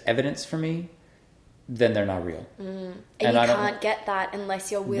and there's evidence for me, then they're not real. And you can't get that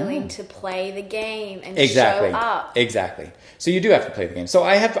unless you're willing to play the game and show up. Exactly. So you do have to play the game. So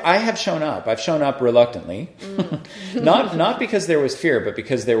I have shown up. I've shown up reluctantly, not because there was fear, but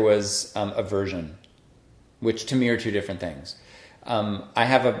because there was aversion, which to me are two different things. I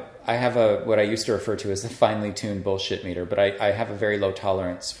have a what I used to refer to as the finely tuned bullshit meter, but I have a very low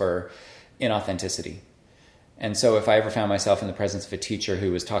tolerance for inauthenticity. And so if I ever found myself in the presence of a teacher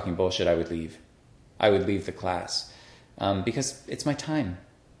who was talking bullshit, I would leave. I would leave the class because it's my time.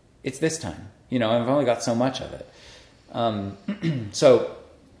 It's this time. I've only got so much of it. So,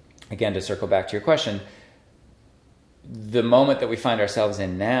 again, to circle back to your question, the moment that we find ourselves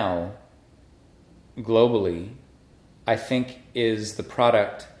in now, globally, I think is the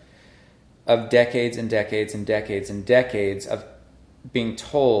product of decades and decades and decades and decades of being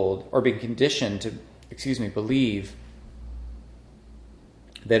told or being conditioned to, believe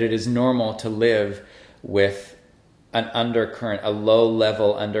that it is normal to live with an undercurrent, a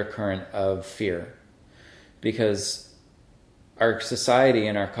low-level undercurrent of fear. Because our society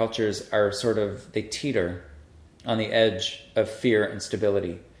and our cultures are they teeter on the edge of fear and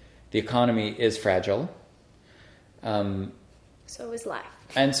stability. The economy is fragile. So is life.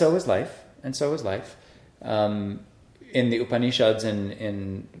 And so is life. In the Upanishads,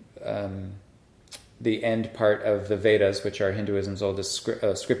 in the end part of the Vedas, which are Hinduism's oldest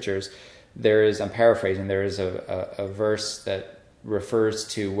scriptures, there is, I'm paraphrasing, there is a verse that refers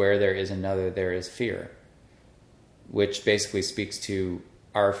to where there is another, there is fear, which basically speaks to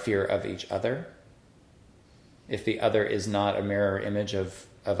our fear of each other. If the other is not a mirror image of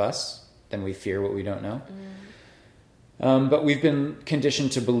us, then we fear what we don't know. But we've been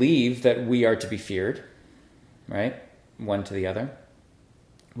conditioned to believe that we are to be feared, right? One to the other.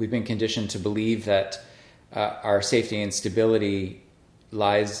 We've been conditioned to believe that our safety and stability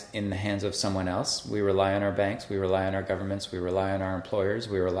lies in the hands of someone else. We rely on our banks, we rely on our governments, we rely on our employers,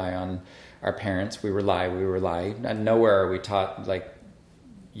 we rely on our parents, we rely. And nowhere are we taught,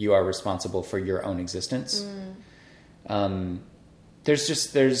 you are responsible for your own existence.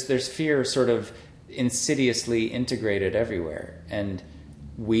 There's fear sort of insidiously integrated everywhere. And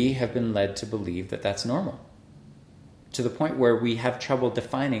we have been led to believe that that's normal, to the point where we have trouble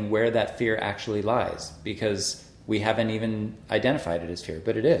defining where that fear actually lies, because we haven't even identified it as fear,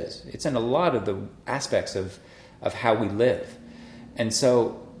 but it is. It's in a lot of the aspects of how we live. And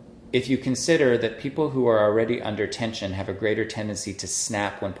so if you consider that people who are already under tension have a greater tendency to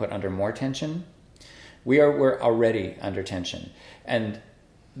snap when put under more tension, we're already under tension. And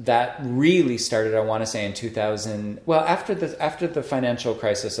that really started, I want to say, in 2000, well, after the financial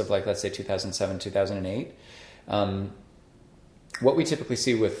crisis of, let's say 2007, 2008, what we typically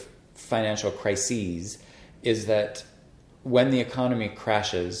see with financial crises is that when the economy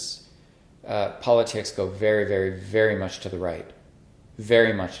crashes, politics go very, very, very much to the right.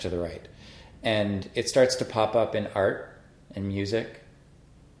 Very much to the right. And it starts to pop up in art and music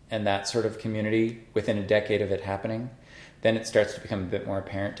and that sort of community within a decade of it happening. Then it starts to become a bit more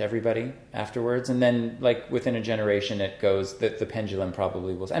apparent to everybody afterwards. And then, within a generation, it goes, the pendulum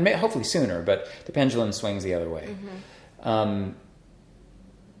probably will, and hopefully sooner, but the pendulum swings the other way.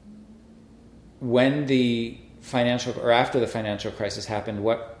 When the after the financial crisis happened,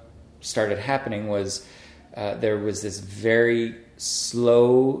 what started happening was there was this very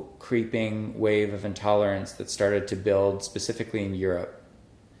slow creeping wave of intolerance that started to build specifically in Europe.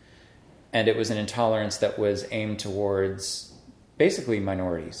 And it was an intolerance that was aimed towards basically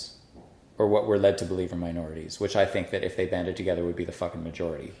minorities, or what we're led to believe are minorities, which I think that if they banded together would be the fucking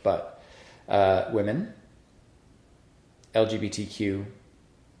majority. But women, LGBTQ,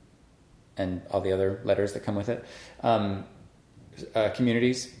 and all the other letters that come with it,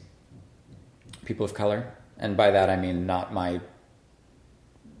 communities, people of color, and by that I mean not my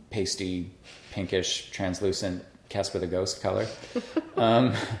pasty, pinkish, translucent Casper the Ghost color.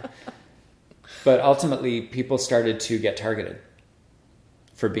 But ultimately, people started to get targeted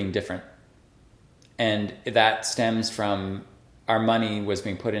for being different. And that stems from our money was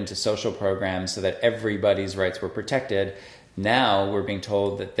being put into social programs so that everybody's rights were protected. Now we're being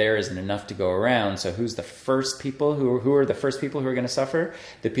told that there isn't enough to go around. So who's the first people? Who are the first people who are going to suffer?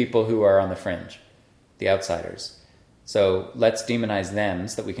 The people who are on the fringe, the outsiders. So let's demonize them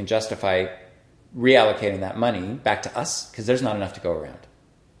so that we can justify reallocating that money back to us, because there's not enough to go around.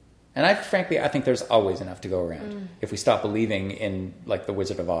 And I think there's always enough to go around if we stop believing in like the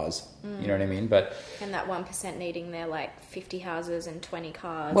Wizard of Oz. You know what I mean? But and that 1% needing their like 50 houses and 20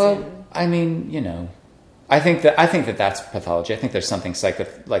 cars. Well, I mean, I think that that's pathology. I think there's something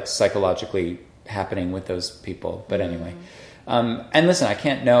psychologically happening with those people. But anyway, and listen, I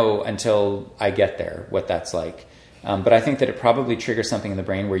can't know until I get there what that's like. But I think that it probably triggers something in the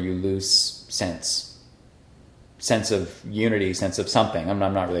brain where you lose sense of unity, sense of something. I'm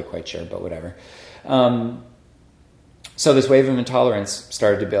not really quite sure, but whatever. So this wave of intolerance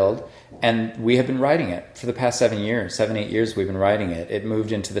started to build, and we have been riding it for the past 7, 8 years. We've been riding it. It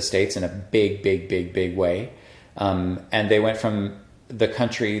moved into the States in a big way. And they went from the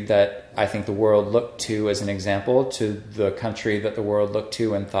country that I think the world looked to as an example to the country that the world looked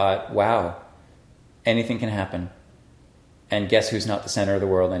to and thought, wow, anything can happen. And guess who's not the center of the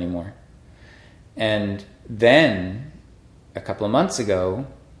world anymore? And then, a couple of months ago,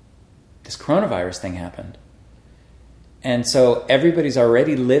 this coronavirus thing happened. And so everybody's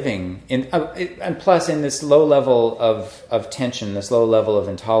already living in, and plus in this low level of tension, this low level of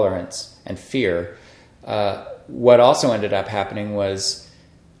intolerance and fear. What also ended up happening was,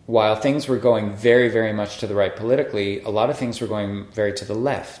 while things were going very, very much to the right politically, a lot of things were going very to the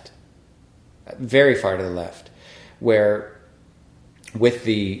left, very far to the left, where with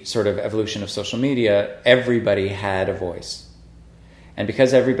the sort of evolution of social media, everybody had a voice. And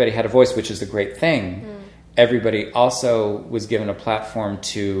because everybody had a voice, which is the great thing, everybody also was given a platform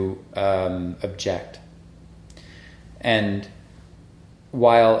to object. And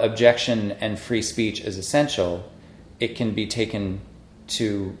while objection and free speech is essential, it can be taken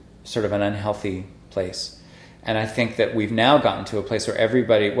to sort of an unhealthy place. And I think that we've now gotten to a place where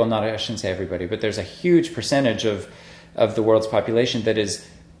everybody, well, not, I shouldn't say everybody, but there's a huge percentage of the world's population that is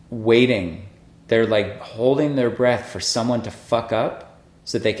waiting. They're like holding their breath for someone to fuck up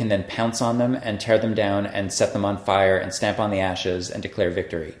so that they can then pounce on them and tear them down and set them on fire and stamp on the ashes and declare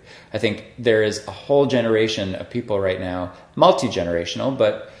victory. I think there is a whole generation of people right now, multi-generational,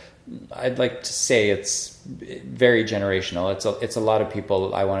 but I'd like to say it's very generational. It's a lot of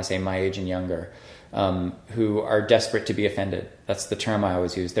people, I want to say my age and younger, who are desperate to be offended. That's the term I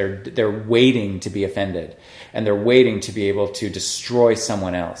always use. They're waiting to be offended, and they're waiting to be able to destroy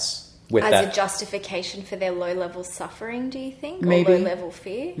someone else with as that. a justification for their low-level suffering, do you think? Maybe. Or low-level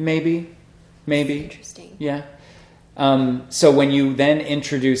fear? Maybe. Interesting. Yeah. So when you then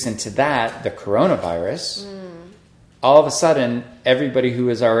introduce into that the coronavirus, all of a sudden, everybody who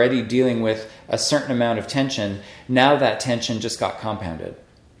is already dealing with a certain amount of tension, now that tension just got compounded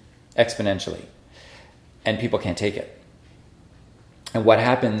exponentially. And people can't take it. And what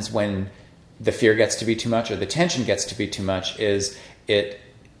happens when the fear gets to be too much or the tension gets to be too much is it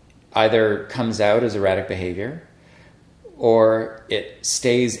either comes out as erratic behavior or it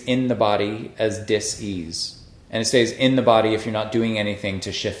stays in the body as dis-ease. And it stays in the body if you're not doing anything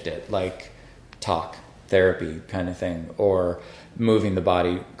to shift it, like talk, therapy kind of thing, or moving the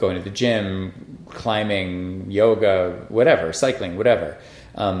body, going to the gym, climbing, yoga, whatever, cycling, whatever.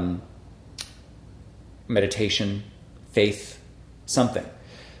 Meditation, faith, something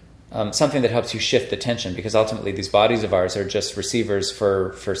that helps you shift the tension, because ultimately these bodies of ours are just receivers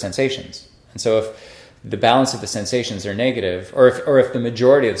for sensations. And so if the balance of the sensations are negative, or if the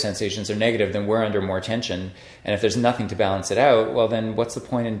majority of the sensations are negative, then we're under more tension. And if there's nothing to balance it out, well, then what's the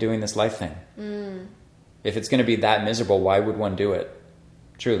point in doing this life thing? If it's going to be that miserable, why would one do it?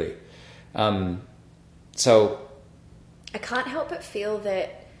 Truly. So I can't help but feel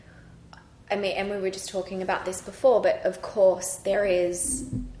that, I mean, and we were just talking about this before, but of course there is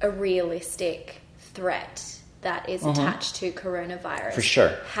a realistic threat that is attached to coronavirus. For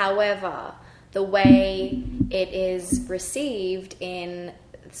sure. However, the way it is received in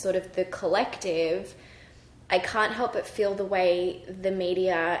sort of the collective, I can't help but feel the way the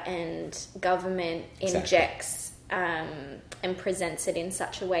media and government injects and presents it in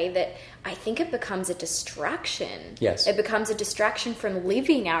such a way that I think it becomes a distraction. Yes. It becomes a distraction from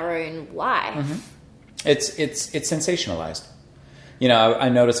living our own life. It's sensationalized. You know, I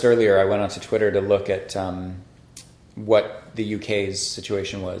noticed earlier, I went onto Twitter to look at what the UK's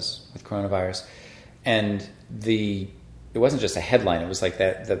situation was with coronavirus, and it wasn't just a headline. It was like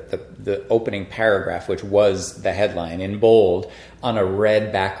the opening paragraph, which was the headline in bold on a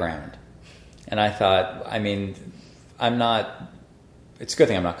red background. And I thought, I mean, it's a good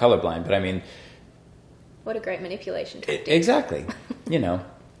thing I'm not colorblind, but I mean, what a great manipulation tactic. Exactly.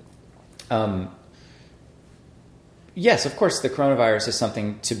 Yes, of course, the coronavirus is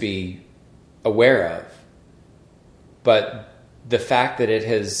something to be aware of, but the fact that it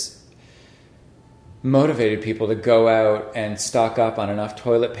has motivated people to go out and stock up on enough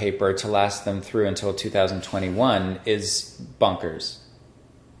toilet paper to last them through until 2021 is bonkers.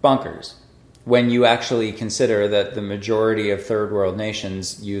 Bonkers. When you actually consider that the majority of third world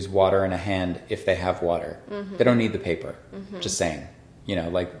nations use water in a hand if they have water. Mm-hmm. They don't need the paper. Mm-hmm. Just saying.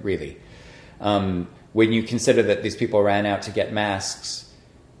 Really. When you consider that these people ran out to get masks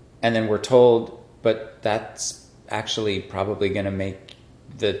and then were told, but that's actually probably going to make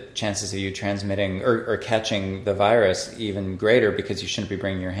the chances of you transmitting or catching the virus even greater because you shouldn't be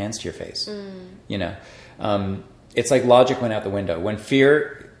bringing your hands to your face. It's like logic went out the window. When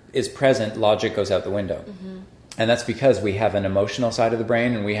fear is present, logic goes out the window. Mm-hmm. And that's because we have an emotional side of the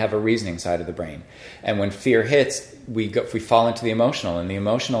brain and we have a reasoning side of the brain. And when fear hits, we fall into the emotional, and the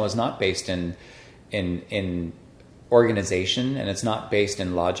emotional is not based in organization, and it's not based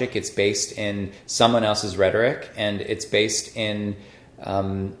in logic. It's based in someone else's rhetoric, and it's based in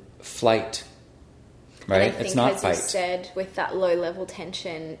flight. Right? And I think, it's not as fight. you said, with that low level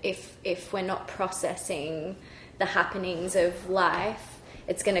tension, if we're not processing the happenings of life,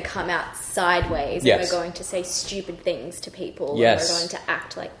 it's going to come out sideways. Yes. And we're going to say stupid things to people. Yes. And we're going to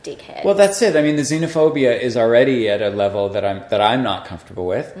act like dickheads. Well, that's it. I mean, the xenophobia is already at a level that I'm not comfortable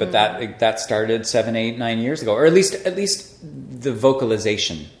with, but that started 7, 8, 9 years ago, or at least the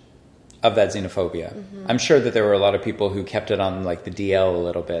vocalization of that xenophobia. Mm-hmm. I'm sure that there were a lot of people who kept it on like the DL a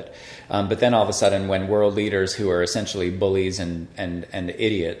little bit, but then all of a sudden, when world leaders who are essentially bullies and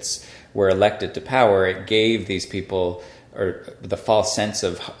idiots were elected to power, it gave these people or the false sense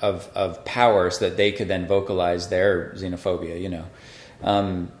of power so that they could then vocalize their xenophobia,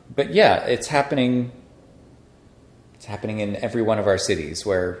 But yeah, it's happening. It's happening in every one of our cities,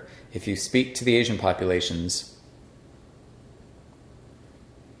 where if you speak to the Asian populations,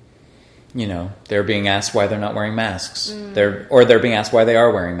 they're being asked why they're not wearing masks. They're being asked why they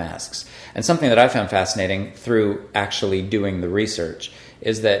are wearing masks. And something that I found fascinating through actually doing the research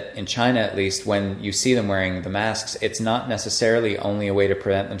is that in China, at least, when you see them wearing the masks, it's not necessarily only a way to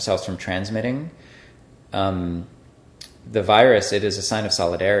prevent themselves from transmitting the virus. It is a sign of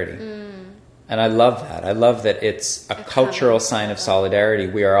solidarity. And I love that. I love that it's a cultural sign of solidarity.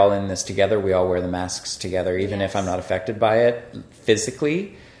 We are all in this together. We all wear the masks together. Even if I'm not affected by it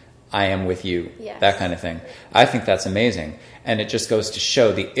physically, I am with you. Yes. That kind of thing. I think that's amazing. And it just goes to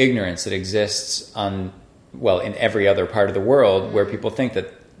show the ignorance that exists in every other part of the world, where people think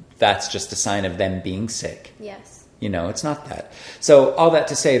that that's just a sign of them being sick. Yes. It's not that. So all that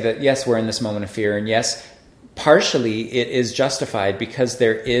to say that, yes, we're in this moment of fear, and yes, partially it is justified because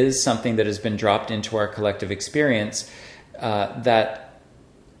there is something that has been dropped into our collective experience that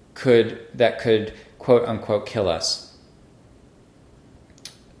could quote unquote kill us.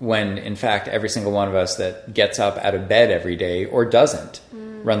 When in fact every single one of us that gets up out of bed every day or doesn't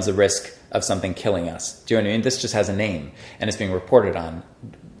runs the risk of something killing us. Do you know what I mean? This just has a name, and it's being reported on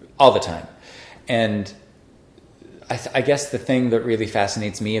all the time. And I guess the thing that really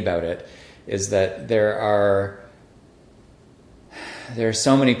fascinates me about it is that there are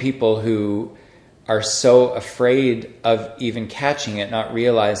so many people who are so afraid of even catching it, not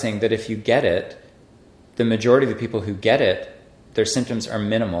realizing that if you get it, the majority of the people who get it, their symptoms are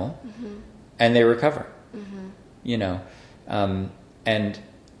minimal, and they recover. And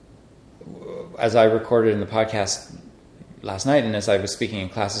as I recorded in the podcast last night, and as I was speaking in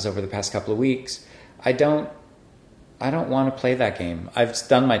classes over the past couple of weeks, I don't want to play that game. I've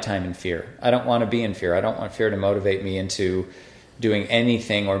done my time in fear. I don't want to be in fear. I don't want fear to motivate me into doing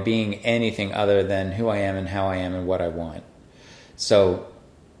anything or being anything other than who I am and how I am and what I want. So,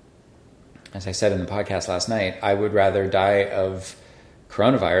 as I said in the podcast last night, I would rather die of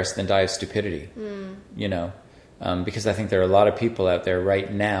coronavirus than die of stupidity, because I think there are a lot of people out there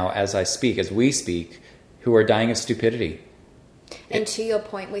right now, as we speak, who are dying of stupidity. And to your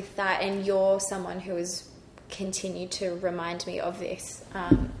point with that, and you're someone who has continued to remind me of this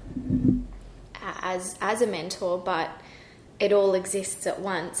as a mentor, but it all exists at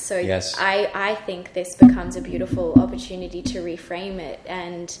once. So yes. I think this becomes a beautiful opportunity to reframe it,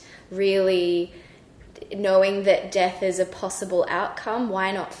 and really knowing that death is a possible outcome,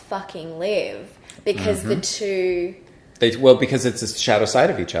 why not fucking live? Because the two... because it's a shadow side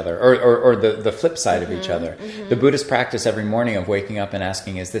of each other, or the flip side of each other. The Buddhist practice every morning of waking up and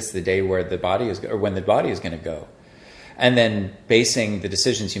asking, is this the day where the body is, or when the body is going to go? and then basing the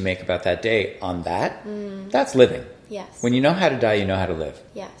decisions you make about that day on that, that's living. Yes. When you know how to die, you know how to live.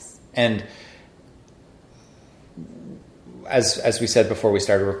 Yes. And as we said before we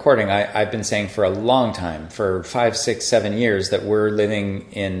started recording, I've been saying for a long time, for 5, 6, 7 years, that we're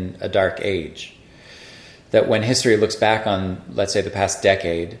living in a dark age. That when history looks back on, let's say, the past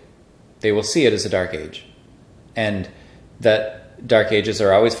decade, they will see it as a dark age. And that dark ages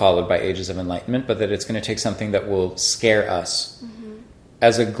are always followed by ages of enlightenment, but that it's going to take something that will scare us.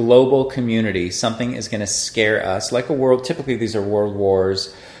 As a global community, something is going to scare us, like a world, typically these are world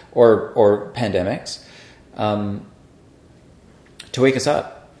wars or pandemics, to wake us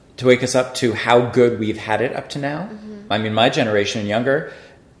up to how good we've had it up to now. I mean, my generation and younger,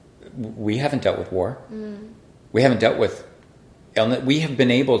 we haven't dealt with war. We haven't dealt with illness. We have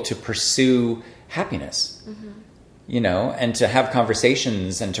been able to pursue happiness, and to have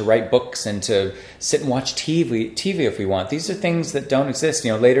conversations and to write books and to sit and watch TV if we want. These are things that don't exist.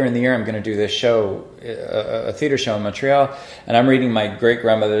 Later in the year, I'm going to do this show, a theater show in Montreal, and I'm reading I've read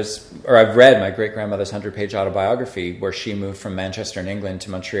my great-grandmother's 100-page autobiography, where she moved from Manchester in England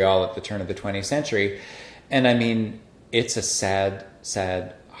to Montreal at the turn of the 20th century. And I mean, it's a sad,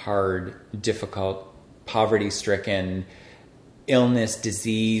 sad, hard, difficult, poverty-stricken, illness,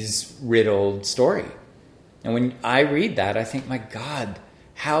 disease-riddled story. And when I read that, I think, my God,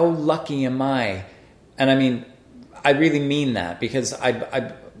 how lucky am I? And I mean, I really mean that, because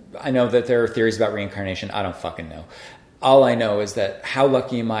I know that there are theories about reincarnation. I don't fucking know. All I know is that how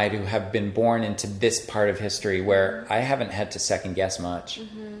lucky am I to have been born into this part of history where I haven't had to second guess much.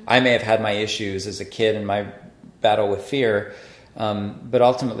 I may have had my issues as a kid and my battle with fear, but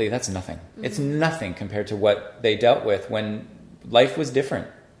ultimately that's nothing. It's nothing compared to what they dealt with when life was different.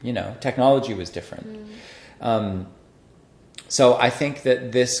 Technology was different. So I think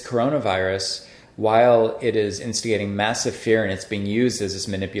that this coronavirus, while it is instigating massive fear and it's being used as this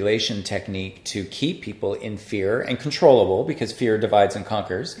manipulation technique to keep people in fear and controllable, because fear divides and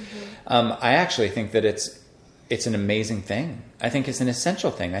conquers, I actually think that it's an amazing thing. I think it's an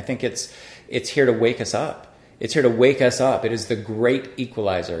essential thing. I think it's here to wake us up. It's here to wake us up. It is the great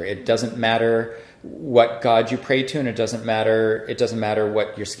equalizer. It doesn't matter what God you pray to, and it doesn't matter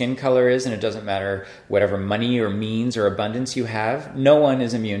what your skin color is, and it doesn't matter whatever money or means or abundance you have. No one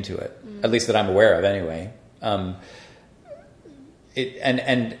is immune to it, at least that I'm aware of anyway. And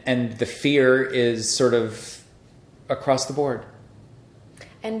the fear is sort of across the board.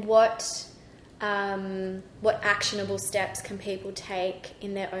 And what actionable steps can people take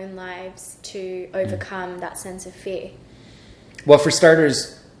in their own lives to overcome that sense of fear? Well, for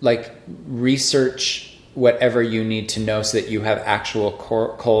starters, research whatever you need to know so that you have actual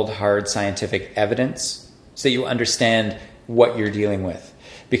cold, hard scientific evidence, so that you understand what you're dealing with.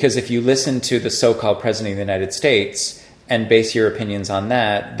 Because if you listen to the so-called President of the United States and base your opinions on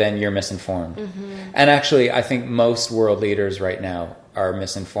that, then you're misinformed. And actually, I think most world leaders right now are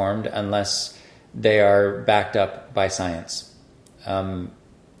misinformed unless they are backed up by science. And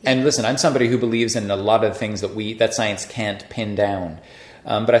listen, I'm somebody who believes in a lot of things that science can't pin down.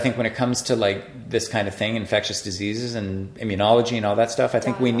 But I think when it comes to this kind of thing, infectious diseases and immunology and all that stuff, I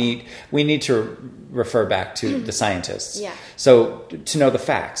think we need to refer back to the scientists. Yeah. So to know the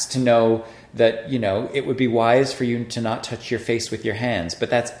facts, to know that, it would be wise for you to not touch your face with your hands, but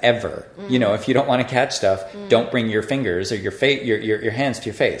that's ever. If you don't want to catch stuff, don't bring your fingers or your hands to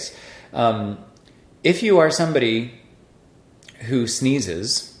your face. If you are somebody who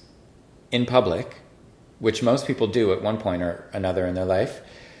sneezes in public, which most people do at one point or another in their life,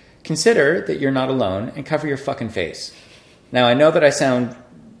 consider that you're not alone and cover your fucking face. Now, I know that I sound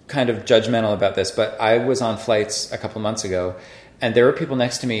kind of judgmental about this, but I was on flights a couple months ago, and there were people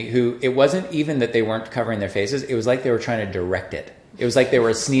next to me who, it wasn't even that they weren't covering their faces, it was like they were trying to direct it. It was like they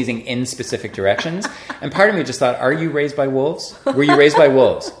were sneezing in specific directions. And part of me just thought, are you raised by wolves? Were you raised by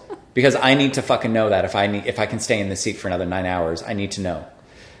wolves? Because I need to fucking know that if I can stay in this seat for another 9 hours, I need to know.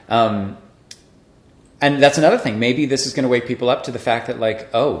 And that's another thing. Maybe this is going to wake people up to the fact that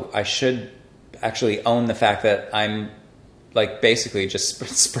I should actually own the fact that I'm basically just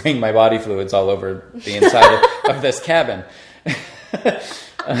spraying my body fluids all over the inside of this cabin.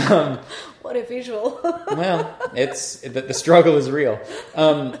 What a visual. Well, the struggle is real.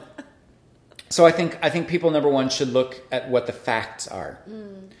 So I think people, number one, should look at what the facts are.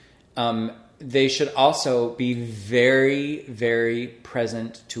 They should also be very, very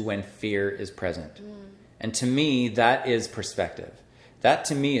present to when fear is present. And to me, that is perspective. That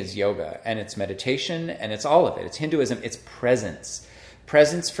to me is yoga, and it's meditation, and it's all of it. It's Hinduism, it's presence.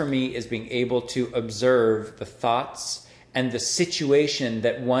 Presence for me is being able to observe the thoughts and the situation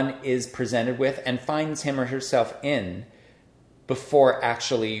that one is presented with and finds him or herself in before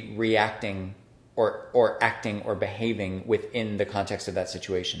actually reacting or acting or behaving within the context of that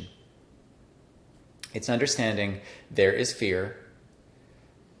situation. It's understanding there is fear.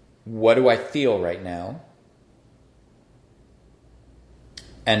 What do I feel right now?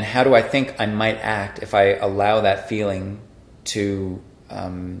 And how do I think I might act if I allow that feeling to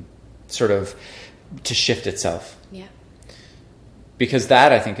to shift itself? Yeah. Because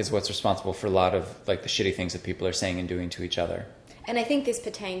that, I think, is what's responsible for a lot of like the shitty things that people are saying and doing to each other. And I think this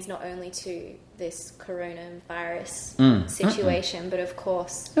pertains not only to this coronavirus situation, but of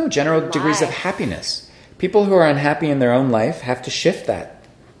course... No, general degrees of happiness. People who are unhappy in their own life have to shift that.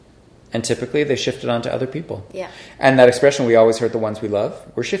 And typically they shift it onto other people. Yeah. And that expression, we always hurt the ones we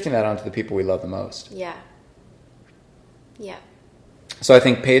love, we're shifting that onto the people we love the most. Yeah. Yeah. So I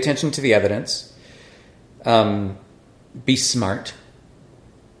think pay attention to the evidence. Be smart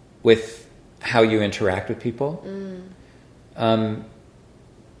with how you interact with people.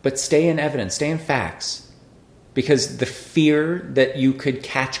 But stay in evidence, stay in facts. Because the fear that you could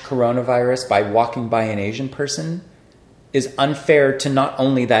catch coronavirus by walking by an Asian person is unfair to not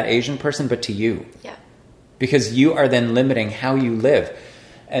only that Asian person, but to you. Yeah. Because you are then limiting how you live.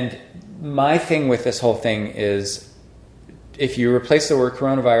 And my thing with this whole thing is, if you replace the word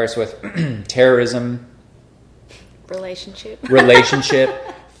coronavirus with terrorism, relationship,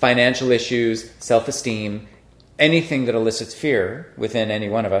 financial issues, self-esteem, anything that elicits fear within any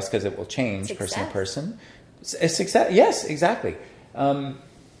one of us, because it will change person to person. Success. Yes, exactly.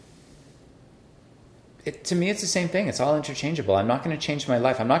 To me, it's the same thing. It's all interchangeable. I'm not going to change my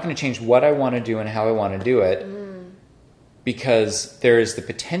life. I'm not going to change what I want to do and how I want to do it because there is the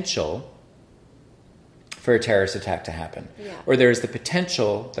potential for a terrorist attack to happen. Yeah. Or there is the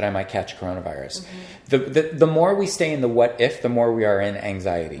potential that I might catch coronavirus. The more we stay in the what if, the more we are in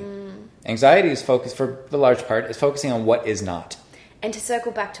anxiety. Anxiety is focused, for the large part, is focusing on what is not. And to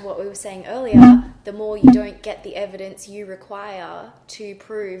circle back to what we were saying earlier, the more you don't get the evidence you require to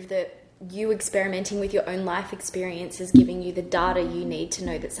prove that you experimenting with your own life experience is giving you the data you need to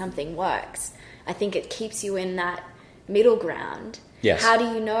know that something works. I think it keeps you in that middle ground. Yes. How do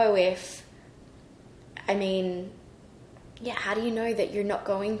you know how do you know that you're not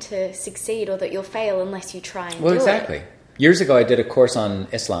going to succeed or that you'll fail unless you try and do it? Well, exactly. Years ago, I did a course on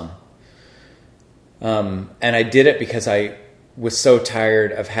Islam. And I did it because I was so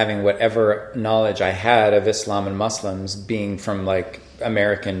tired of having whatever knowledge I had of Islam and Muslims being from like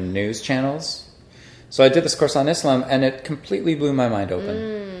American news channels. So I did this course on Islam and it completely blew my mind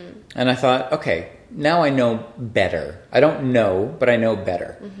open. And I thought, okay, now I know better. I don't know, but I know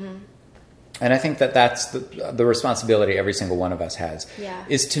better. And I think that that's the responsibility every single one of us has,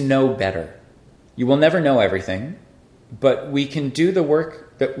 is to know better. You will never know everything, but we can do the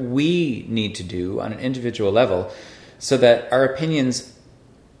work that we need to do on an individual level so that our opinions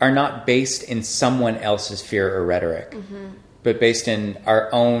are not based in someone else's fear or rhetoric, but based in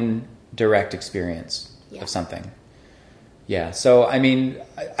our own direct experience of something. Yeah. So, I mean,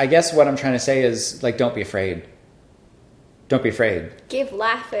 I guess what I'm trying to say is, like, don't be afraid. Don't be afraid. Give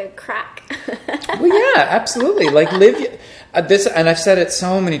life a crack. Well, yeah, absolutely. Like, live this, and I've said it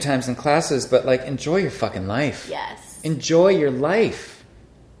so many times in classes, but like, enjoy your fucking life. Yes. Enjoy your life.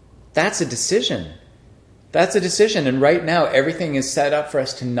 That's a decision. That's a decision. And right now, everything is set up for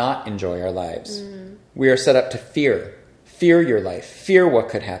us to not enjoy our lives. We are set up to fear. Fear your life. Fear what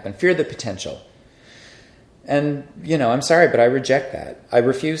could happen. Fear the potential. And, you know, I'm sorry, but I reject that. I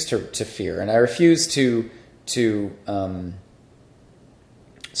refuse to fear. And I refuse to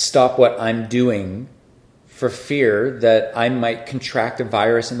stop what I'm doing for fear that I might contract a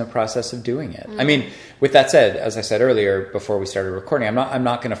virus in the process of doing it. I mean, with that said, as I said earlier before we started recording, I'm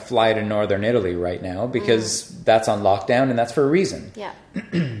not going to fly to northern Italy right now because that's on lockdown and that's for a reason. Yeah.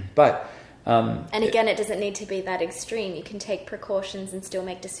 But and again, it doesn't need to be that extreme. You can take precautions and still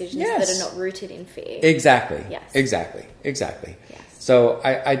make decisions that are not rooted in fear. Exactly. Yes. Exactly. Yes. So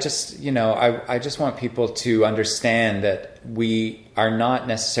I just, you know, I just want people to understand that we are not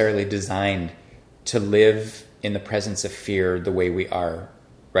necessarily designed to live in the presence of fear the way we are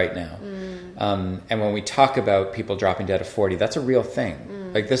right now. And when we talk about people dropping dead at 40, that's a real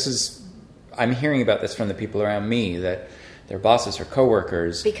thing. Like I'm hearing about this from the people around me, that their bosses or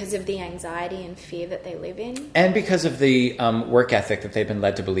coworkers. Because of the anxiety and fear that they live in. And because of the work ethic that they've been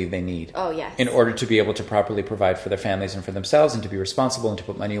led to believe they need. Oh, yes. In order to be able to properly provide for their families and for themselves and to be responsible and to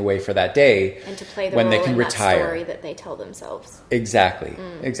put money away for that day. And to play the when role they can in retire. that story that they tell themselves. Exactly.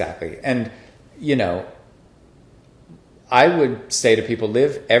 Exactly. And, you know, I would say to people,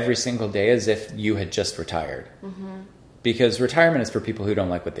 live every single day as if you had just retired. because retirement is for people who don't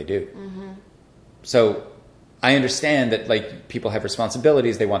like what they do. So I understand that like people have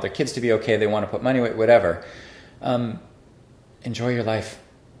responsibilities. They want their kids to be okay. They want to put money away, whatever. Enjoy your life.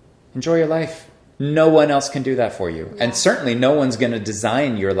 Enjoy your life. No one else can do that for you. And certainly no one's going to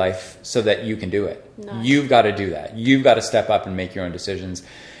design your life so that you can do it. No. You've got to do that. You've got to step up and make your own decisions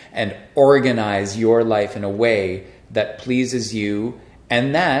and organize your life in a way that pleases you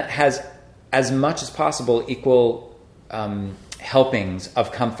and that has, as much as possible, equal helpings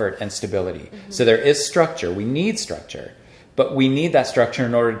of comfort and stability. So there is structure. We need structure. But we need that structure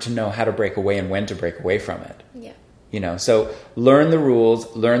in order to know how to break away and when to break away from it. Yeah. You know, so learn the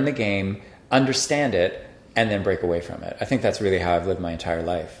rules, learn the game, understand it, and then break away from it. I think that's really how I've lived my entire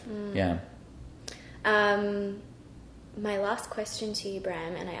life. Yeah. My last question to you,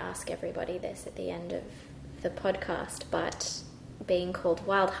 Bram, and I ask everybody this at the end of the podcast, but being called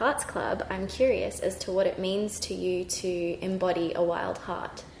Wild Hearts Club, I'm curious as to what it means to you to embody a wild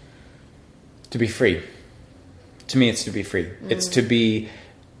heart. To be free. To me, it's to be free. It's to be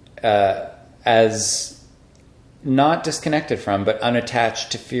as not disconnected from, but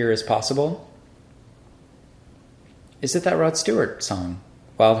unattached to fear as possible. Is it that Rod Stewart song?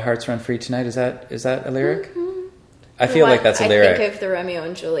 Wild Hearts Run Free Tonight? Is that a lyric? I feel like that's a lyric. I think of the Romeo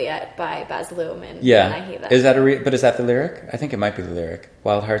and Juliet by Baz Luhrmann. Yeah. When I hear that. But is that the lyric? I think it might be the lyric.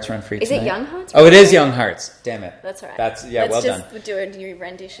 Wild Hearts Run Free Tonight. Is it Young Hearts? Oh, it is Young Hearts. Damn it. That's all right. Let's well done. Let's just do a new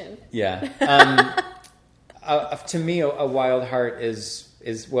rendition. Yeah. To me, a wild heart is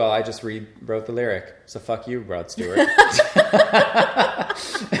well, I just rewrote the lyric. So fuck you, Rod Stewart.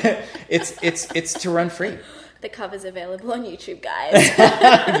 It's to run free. The cover's available on YouTube,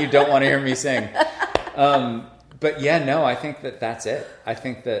 guys. You don't want to hear me sing. But yeah, no, I think that's it. I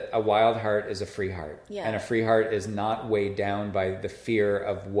think that a wild heart is a free heart. Yeah. And a free heart is not weighed down by the fear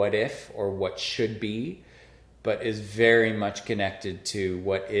of what if or what should be, but is very much connected to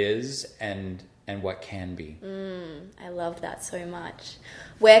what is and what can be. I love that so much.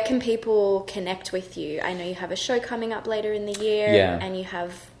 Where can people connect with you? I know you have a show coming up later in the year, and you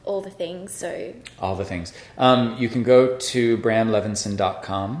have all the things. So all the things. You can go to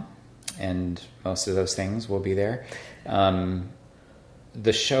bramlevinson.com, and most of those things will be there.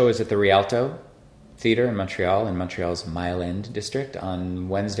 The show is at the Rialto Theatre in Montreal's Mile End district, on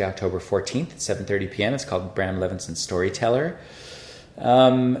Wednesday, October 14th at 7:30 p.m. It's called Bram Levinson Storyteller.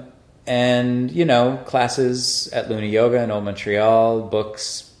 And, you know, classes at Luna Yoga in Old Montreal,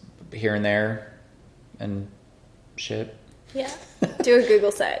 books here and there, and shit. Yeah. Do a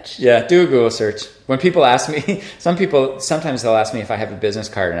Google search. Yeah, do a Google search. When people ask me, sometimes they'll ask me if I have a business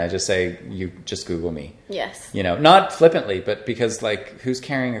card, and I just say, you just Google me. Yes. You know, not flippantly, but because, like, who's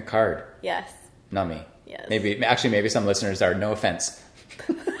carrying a card? Yes. Not me. Yes. Maybe some listeners are. No offense.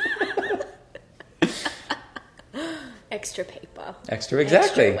 Extra paper. Exactly.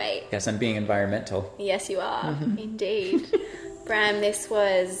 Extra weight. Yes, I'm being environmental. Yes, you are. Indeed. Bram, this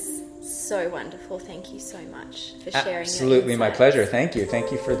was so wonderful. Thank you so much for sharing your Absolutely, my insights. pleasure. Thank you.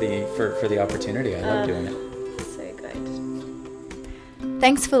 Thank you for the opportunity. I love doing it. So good.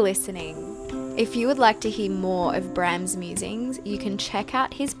 Thanks for listening. If you would like to hear more of Bram's musings, you can check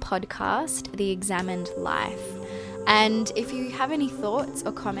out his podcast, The Examined Life. And if you have any thoughts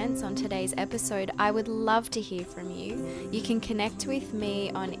or comments on today's episode, I would love to hear from you. You can connect with me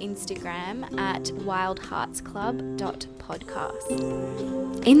on Instagram at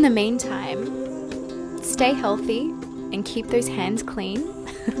wildheartsclub.podcast. In the meantime, stay healthy and keep those hands clean.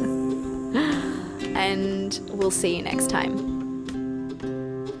 And we'll see you next time.